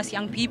depends on us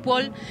young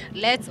people.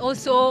 Let's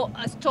also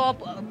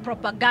stop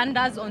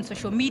propagandas on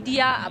social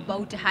media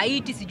about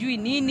Haiti, sijui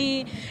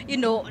nini. You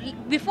know,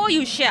 before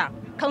you share,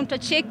 counter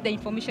check the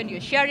information you're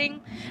sharing,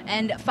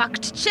 and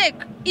fact check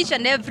each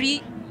and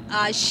every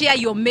share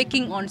you're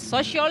making on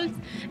socials.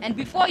 And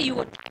before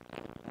you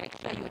make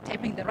sure you're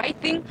typing the right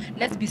thing.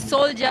 Let's be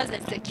soldiers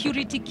and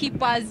security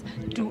keepers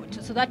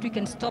so that we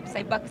can stop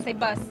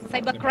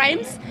cyber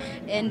crimes.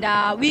 And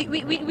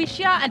we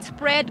share and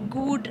spread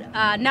good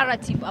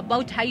narrative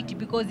about Haiti,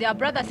 because they are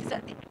brothers and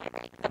sisters,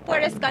 the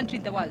poorest country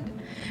in the world.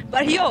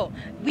 But here,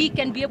 we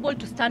can be able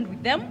to stand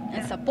with them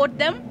and support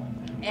them.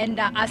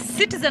 And as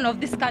citizens of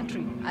this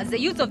country, as the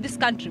youth of this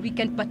country, we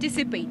can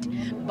participate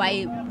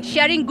by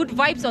sharing good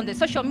vibes on the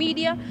social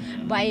media,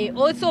 by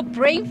also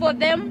praying for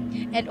them,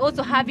 and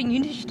also having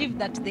initiative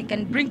that they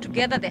can bring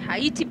together the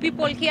Haiti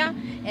people here,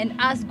 and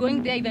us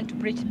going there even to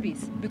preach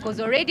peace. Because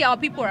already our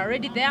people are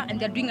already there, and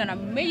they're doing an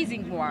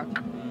amazing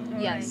work.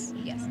 All yes,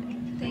 right. yes.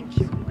 Thank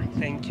you so much.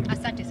 Thank you.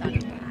 Asante sana.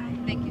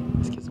 Thank you.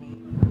 Excuse me.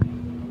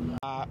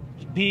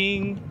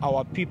 Being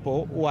our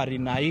people who are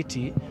in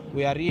Haiti,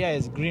 we are here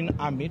as Green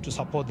Army to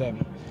support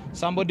them.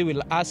 Somebody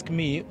will ask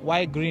me,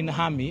 why Green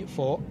Army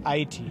for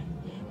Haiti?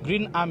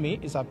 Green Army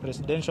is a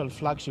presidential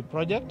flagship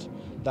project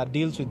that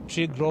deals with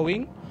tree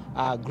growing,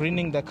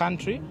 greening the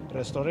country,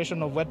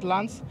 restoration of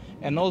wetlands,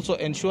 and also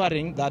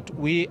ensuring that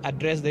we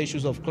address the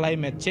issues of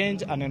climate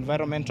change and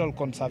environmental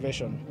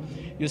conservation.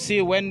 You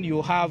see, when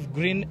you have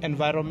green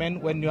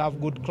environment, when you have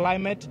good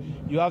climate,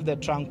 you have the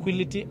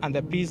tranquility and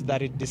the peace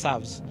that it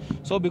deserves.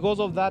 So because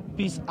of that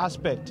peace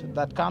aspect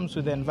that comes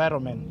with the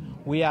environment,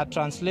 we are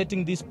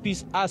translating this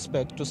peace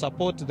aspect to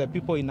support the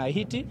people in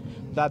Haiti,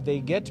 that they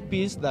get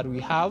peace that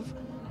we have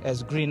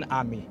as Green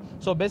Army.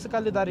 So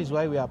basically that is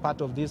why we are part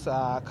of this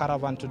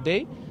caravan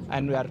today,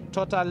 and we are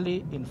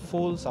totally in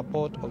full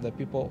support of the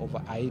people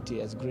of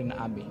Haiti as Green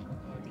Army.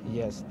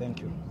 Yes, thank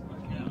you.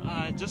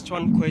 Just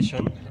one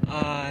question.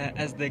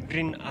 As the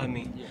Green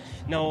Army,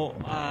 now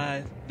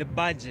the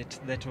budget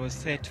that was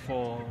set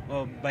for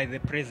by the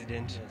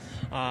president,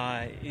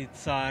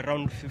 it's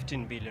around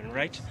 15 billion,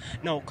 right?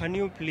 Now, can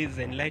you please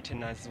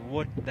enlighten us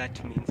what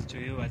that means to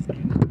you as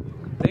Green Army?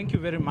 Thank you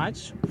very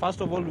much.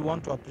 First of all, we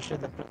want to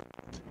appreciate the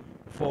president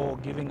for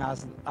giving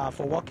us,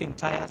 for working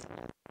tirelessly,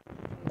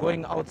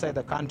 going outside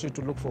the country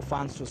to look for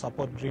funds to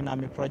support Green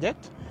Army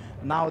project.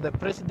 Now the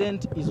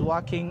president is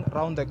working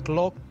round the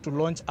clock to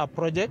launch a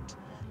project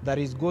that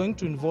is going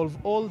to involve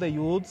all the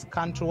youths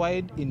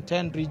countrywide in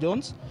 10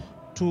 regions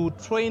to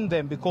train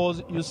them,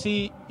 because you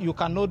see, you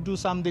cannot do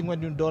something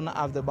when you don't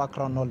have the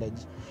background knowledge.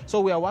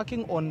 So we are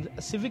working on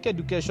civic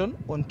education,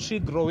 on tree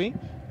growing,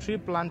 tree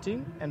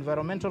planting,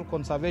 environmental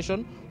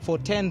conservation for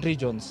 10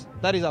 regions.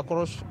 That is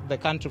across the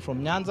country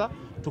from Nyanza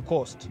to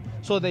coast.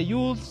 So the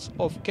youths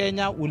of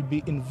Kenya will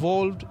be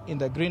involved in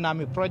the Green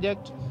Army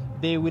project.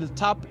 They will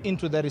tap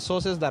into the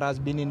resources that has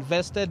been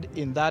invested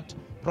in that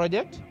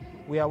project.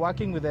 We are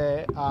working with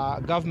the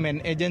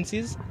government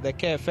agencies, the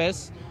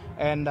KFS,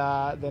 and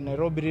the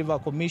Nairobi River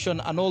Commission,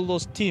 and all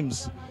those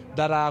teams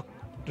that are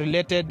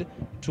related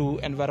to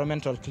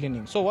environmental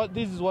cleaning. So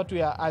this is what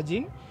we are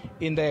urging.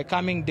 In the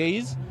coming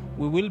days,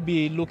 we will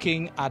be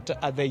looking at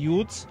the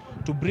youths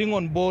to bring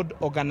on board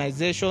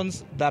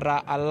organizations that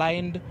are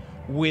aligned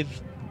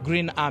with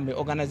Green Army,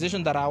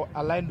 organizations that are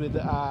aligned with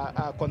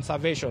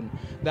conservation.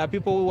 There are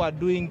people who are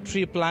doing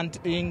tree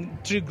planting,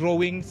 tree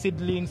growing,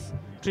 seedlings,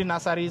 tree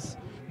nurseries.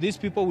 These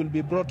people will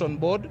be brought on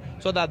board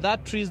so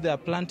that trees they are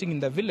planting in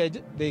the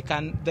village, the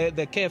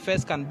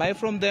KFS can buy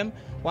from them.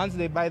 Once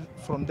they buy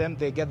from them,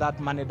 they get that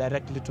money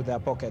directly to their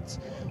pockets.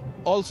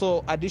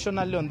 Also,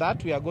 additionally on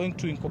that, we are going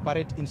to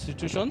incorporate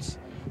institutions.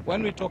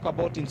 When we talk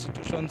about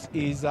institutions,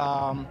 is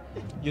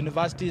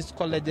universities,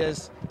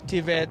 colleges,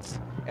 TVETs,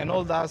 and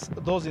all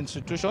those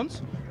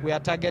institutions. We are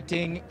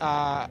targeting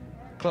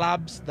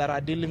clubs that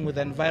are dealing with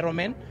the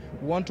environment.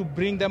 We want to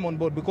bring them on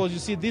board, because you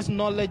see, this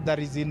knowledge that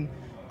is in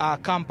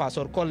campus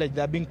or college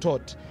they are being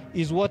taught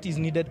is what is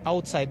needed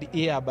outside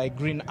here by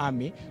Green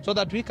Army, so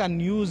that we can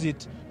use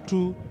it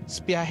to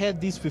spearhead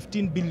these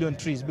 15 billion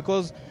trees,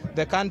 because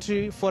the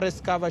country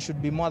forest cover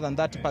should be more than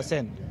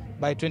 30%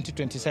 by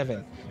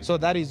 2027. So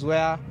that is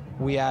where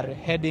we are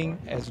heading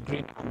as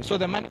Green Army. So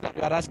the money that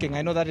you are asking,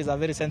 I know that is a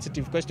very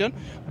sensitive question,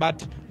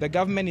 but the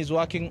government is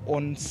working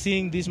on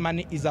seeing this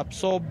money is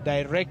absorbed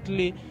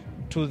directly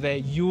to the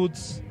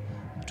youths,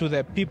 to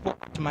the people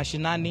at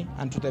mashinani,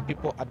 and to the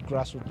people at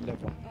grassroots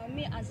level.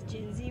 Me as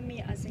Gen Z,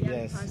 me as a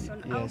young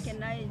person, how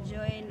can I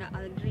join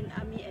a Green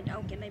Army, and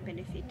how can I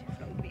benefit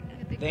from Green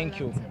Army? Thank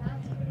you.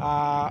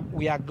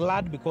 We are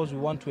glad because we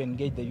want to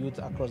engage the youth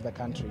across the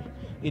country.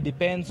 It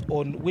depends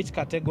on which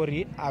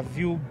category have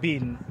you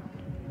been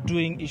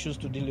doing issues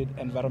to deal with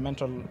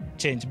environmental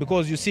change,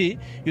 because you see,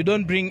 you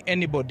don't bring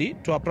anybody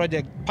to a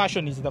project.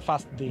 Passion is the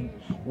first thing.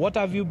 What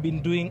have you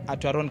been doing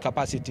at your own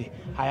capacity?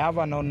 I have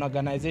an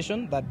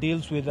organization that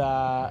deals with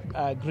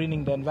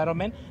greening the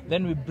environment.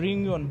 Then we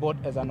bring you on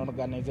board as an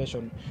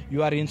organization.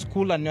 You are in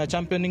school and you are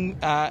championing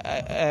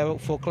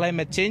for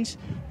climate change.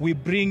 We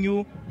bring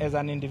you as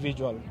an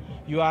individual.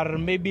 you are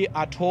maybe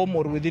at home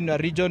or within your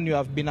region, you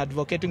have been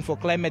advocating for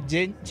climate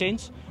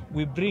change,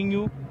 we bring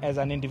you as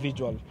an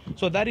individual.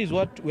 So that is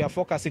what we are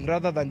focusing,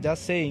 rather than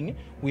just saying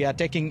we are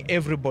taking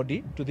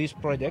everybody to this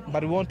project,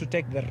 but we want to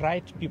take the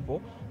right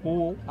people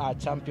who are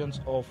champions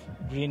of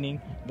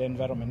greening the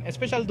environment,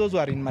 especially those who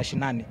are in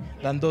mashinani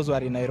than those who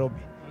are in Nairobi.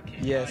 Okay.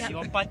 Yes.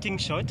 Your parting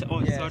shot.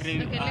 Oh, yes.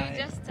 Sorry. Okay, let me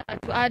just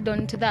to add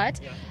on to that.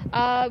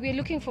 We're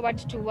looking forward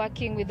to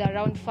working with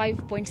around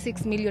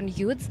 5.6 million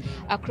youths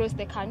across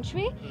the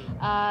country,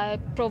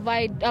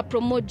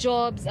 promote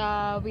jobs.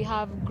 We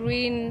have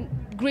green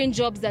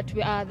jobs that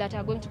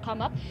are going to come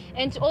up,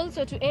 and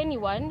also to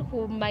anyone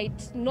who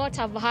might not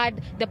have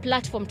had the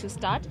platform to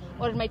start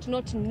or might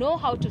not know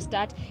how to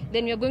start,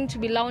 then we're going to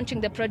be launching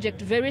the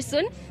project very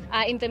soon.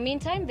 In the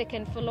meantime, they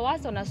can follow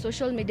us on our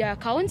social media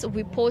accounts.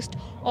 We post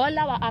all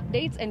our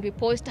updates, and we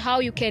post how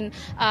you can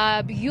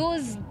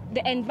use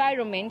the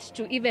environment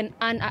to even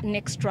earn an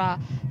extra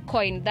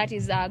coin. That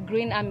is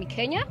Green Army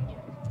Kenya,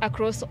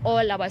 across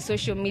all our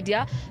social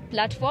media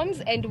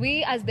platforms. And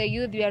we as the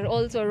youth, we are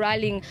also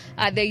rallying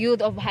the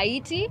youth of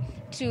Haiti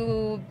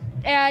to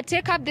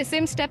take up the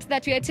same steps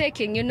that we are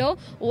taking,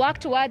 work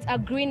towards a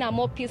greener,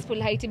 more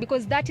peaceful Haiti,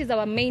 because that is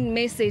our main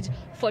message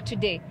for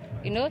today.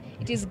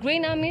 It is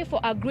Green Army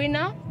for a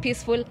greener,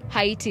 peaceful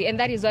Haiti, and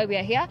that is why we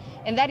are here,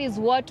 and that is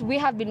what we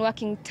have been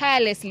working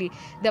tirelessly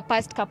the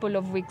past couple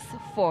of weeks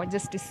for,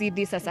 just to see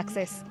this a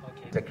success.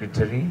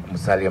 Secretary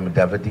Musalia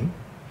Mudavadi,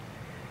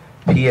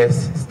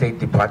 PS State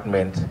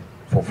Department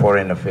for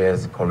Foreign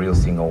Affairs Coril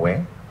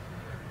Singhawe,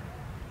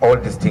 all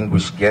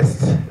distinguished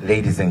guests,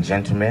 ladies and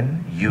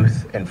gentlemen,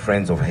 youth and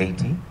friends of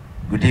Haiti,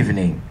 good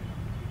evening.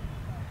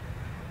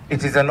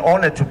 It is an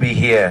honor to be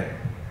here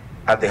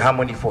at the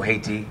Harmony for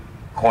Haiti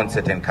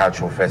Concert and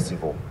Cultural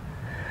Festival.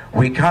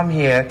 We come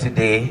here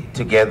today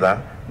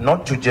together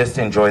not to just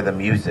enjoy the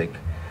music,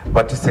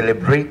 but to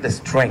celebrate the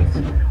strength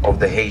of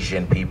the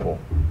Haitian people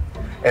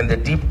and the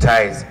deep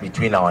ties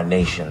between our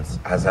nations,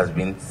 as has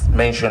been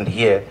mentioned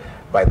here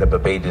by the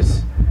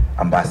Barbados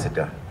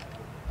ambassador.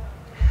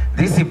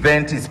 This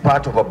event is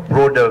part of a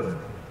broader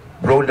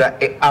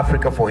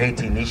Africa for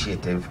Haiti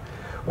initiative,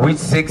 which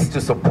seeks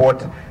to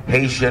support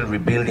Haitian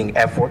rebuilding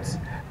efforts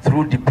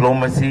through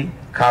diplomacy,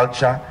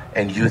 culture,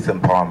 and youth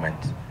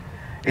empowerment.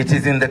 It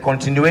is in the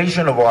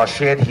continuation of our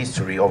shared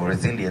history of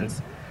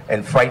resilience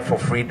and fight for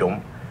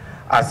freedom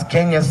as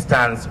Kenya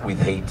stands with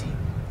Haiti.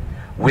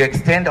 We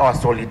extend our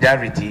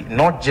solidarity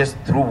not just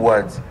through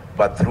words,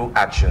 but through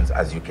actions,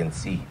 as you can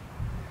see.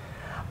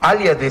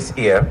 Earlier this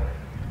year,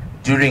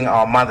 during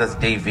our Mother's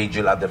Day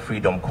vigil at the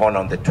Freedom Corner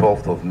on the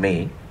 12th of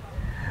May,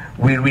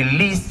 we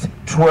released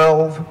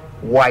 12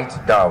 white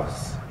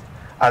doves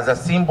as a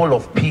symbol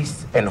of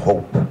peace and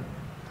hope.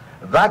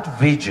 That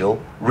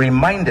vigil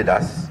reminded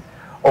us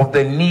of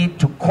the need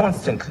to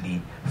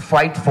constantly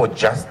fight for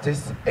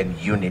justice and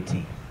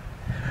unity.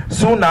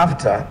 Soon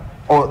after,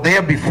 or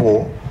there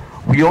before,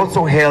 we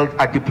also held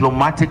a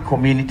diplomatic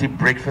community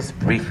breakfast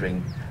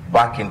briefing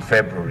back in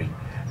February,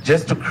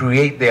 just to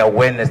create the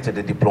awareness to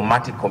the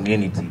diplomatic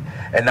community.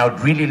 And I would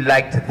really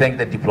like to thank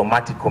the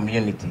diplomatic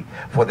community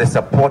for the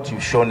support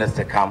you've shown us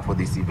to come for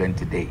this event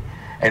today.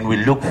 And we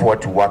look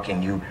forward to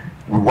working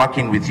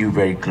with you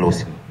very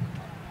closely.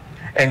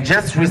 And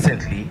just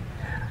recently,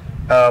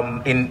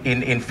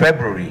 in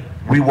February,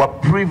 we were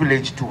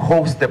privileged to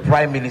host the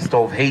Prime Minister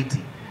of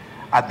Haiti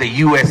at the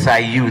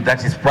USIU,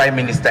 that is Prime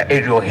Minister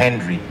Ariel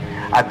Henry,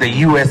 at the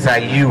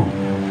USIU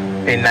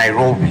in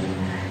Nairobi.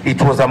 It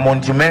was a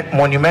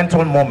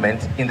monumental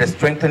moment in the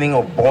strengthening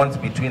of bonds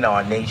between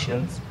our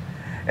nations,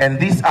 and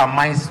these are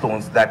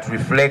milestones that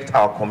reflect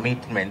our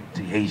commitment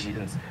to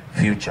Haitians'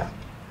 future.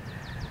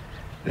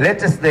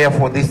 Let us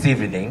therefore this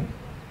evening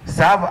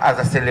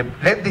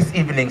let this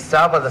evening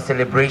serve as a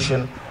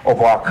celebration of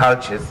our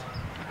cultures,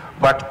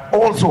 but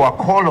also a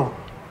call of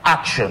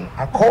action,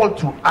 a call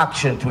to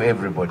action to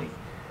everybody.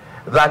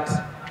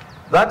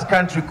 That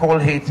country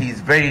called Haiti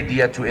is very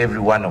dear to every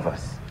one of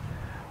us.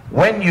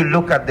 When you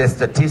look at the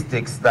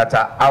statistics that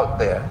are out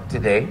there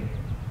today,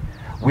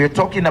 we're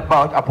talking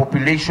about a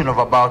population of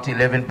about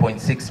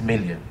 11.6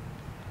 million.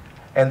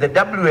 And the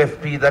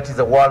WFP, that is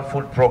the World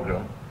Food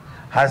Program,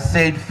 has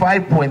said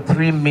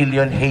 5.3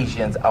 million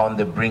Haitians are on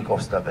the brink of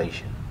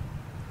starvation.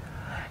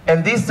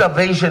 And this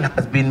starvation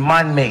has been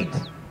man-made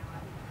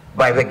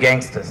by the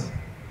gangsters,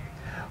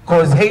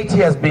 because Haiti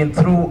has been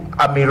through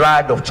a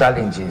myriad of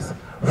challenges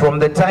from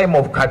the time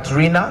of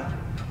Katrina,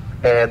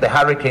 the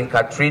Hurricane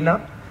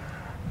Katrina.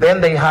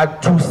 Then they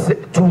had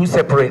two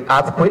separate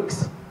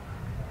earthquakes,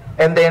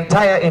 and the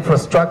entire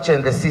infrastructure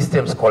and the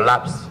systems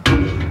collapsed.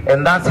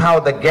 And that's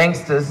how the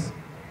gangsters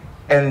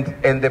and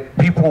the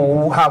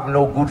people who have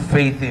no good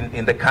faith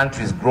in the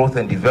country's growth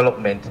and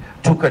development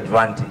took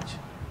advantage.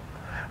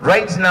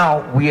 Right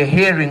now, we are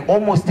hearing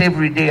almost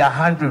every day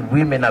 100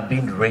 women are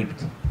being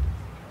raped.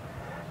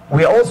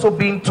 We are also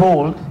being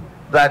told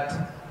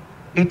that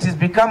it has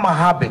become a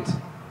habit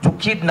to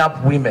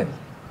kidnap women,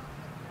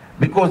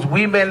 because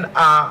women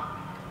are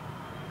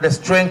the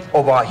strength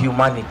of our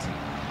humanity.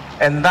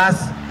 And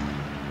thus,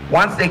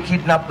 once they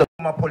kidnap them,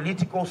 a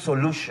political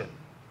solution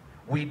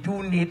we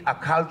do need a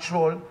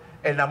cultural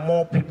and a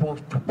more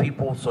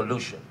people-to-people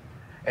solution.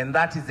 And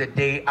that is the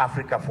day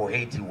Africa for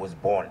Haiti was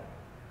born.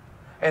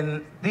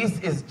 And this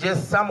is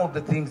just some of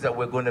the things that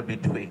we're going to be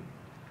doing.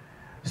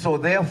 So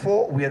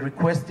therefore, we are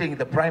requesting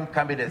the Prime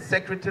Cabinet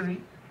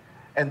Secretary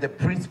and the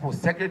Principal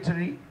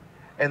Secretary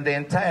and the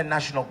entire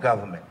national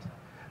government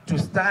to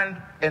stand,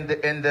 and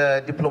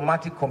the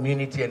diplomatic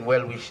community and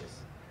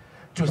well-wishers,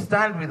 to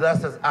stand with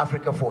us as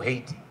Africa for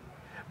Haiti,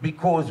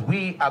 because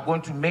we are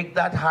going to make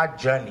that hard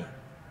journey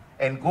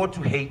and go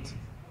to Haiti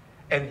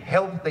and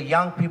help the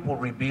young people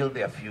rebuild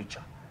their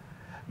future.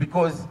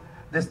 Because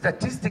the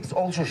statistics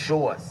also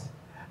show us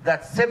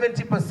that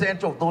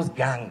 70% of those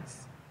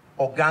gangs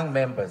or gang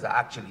members are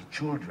actually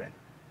children.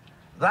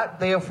 That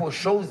therefore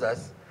shows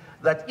us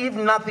that if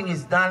nothing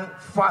is done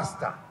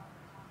faster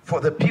for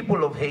the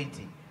people of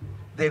Haiti,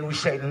 then we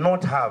shall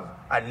not have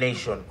a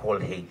nation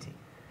called Haiti.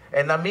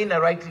 And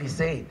Amina rightly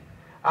said,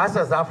 us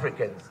as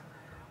Africans,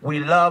 we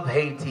love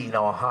Haiti in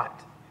our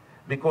heart,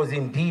 because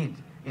indeed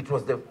it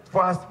was the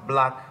first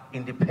black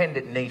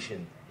independent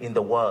nation in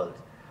the world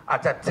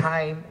at a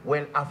time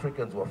when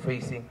Africans were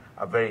facing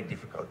a very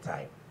difficult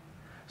time.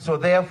 So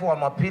therefore,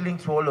 I'm appealing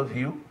to all of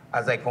you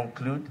as I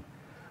conclude,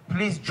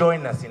 please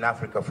join us in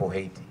Africa for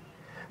Haiti.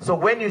 So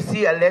when you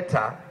see a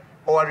letter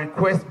or a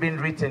request being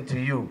written to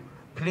you,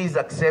 please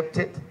accept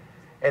it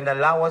and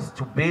allow us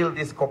to build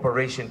this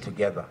cooperation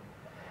together.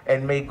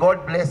 And may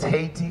God bless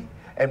Haiti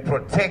and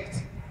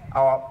protect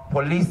our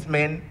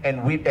policemen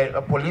and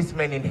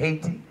policemen in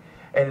Haiti,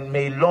 and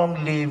may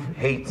long live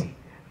Haiti.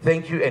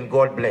 Thank you and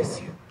God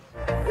bless you.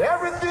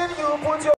 Everything you put your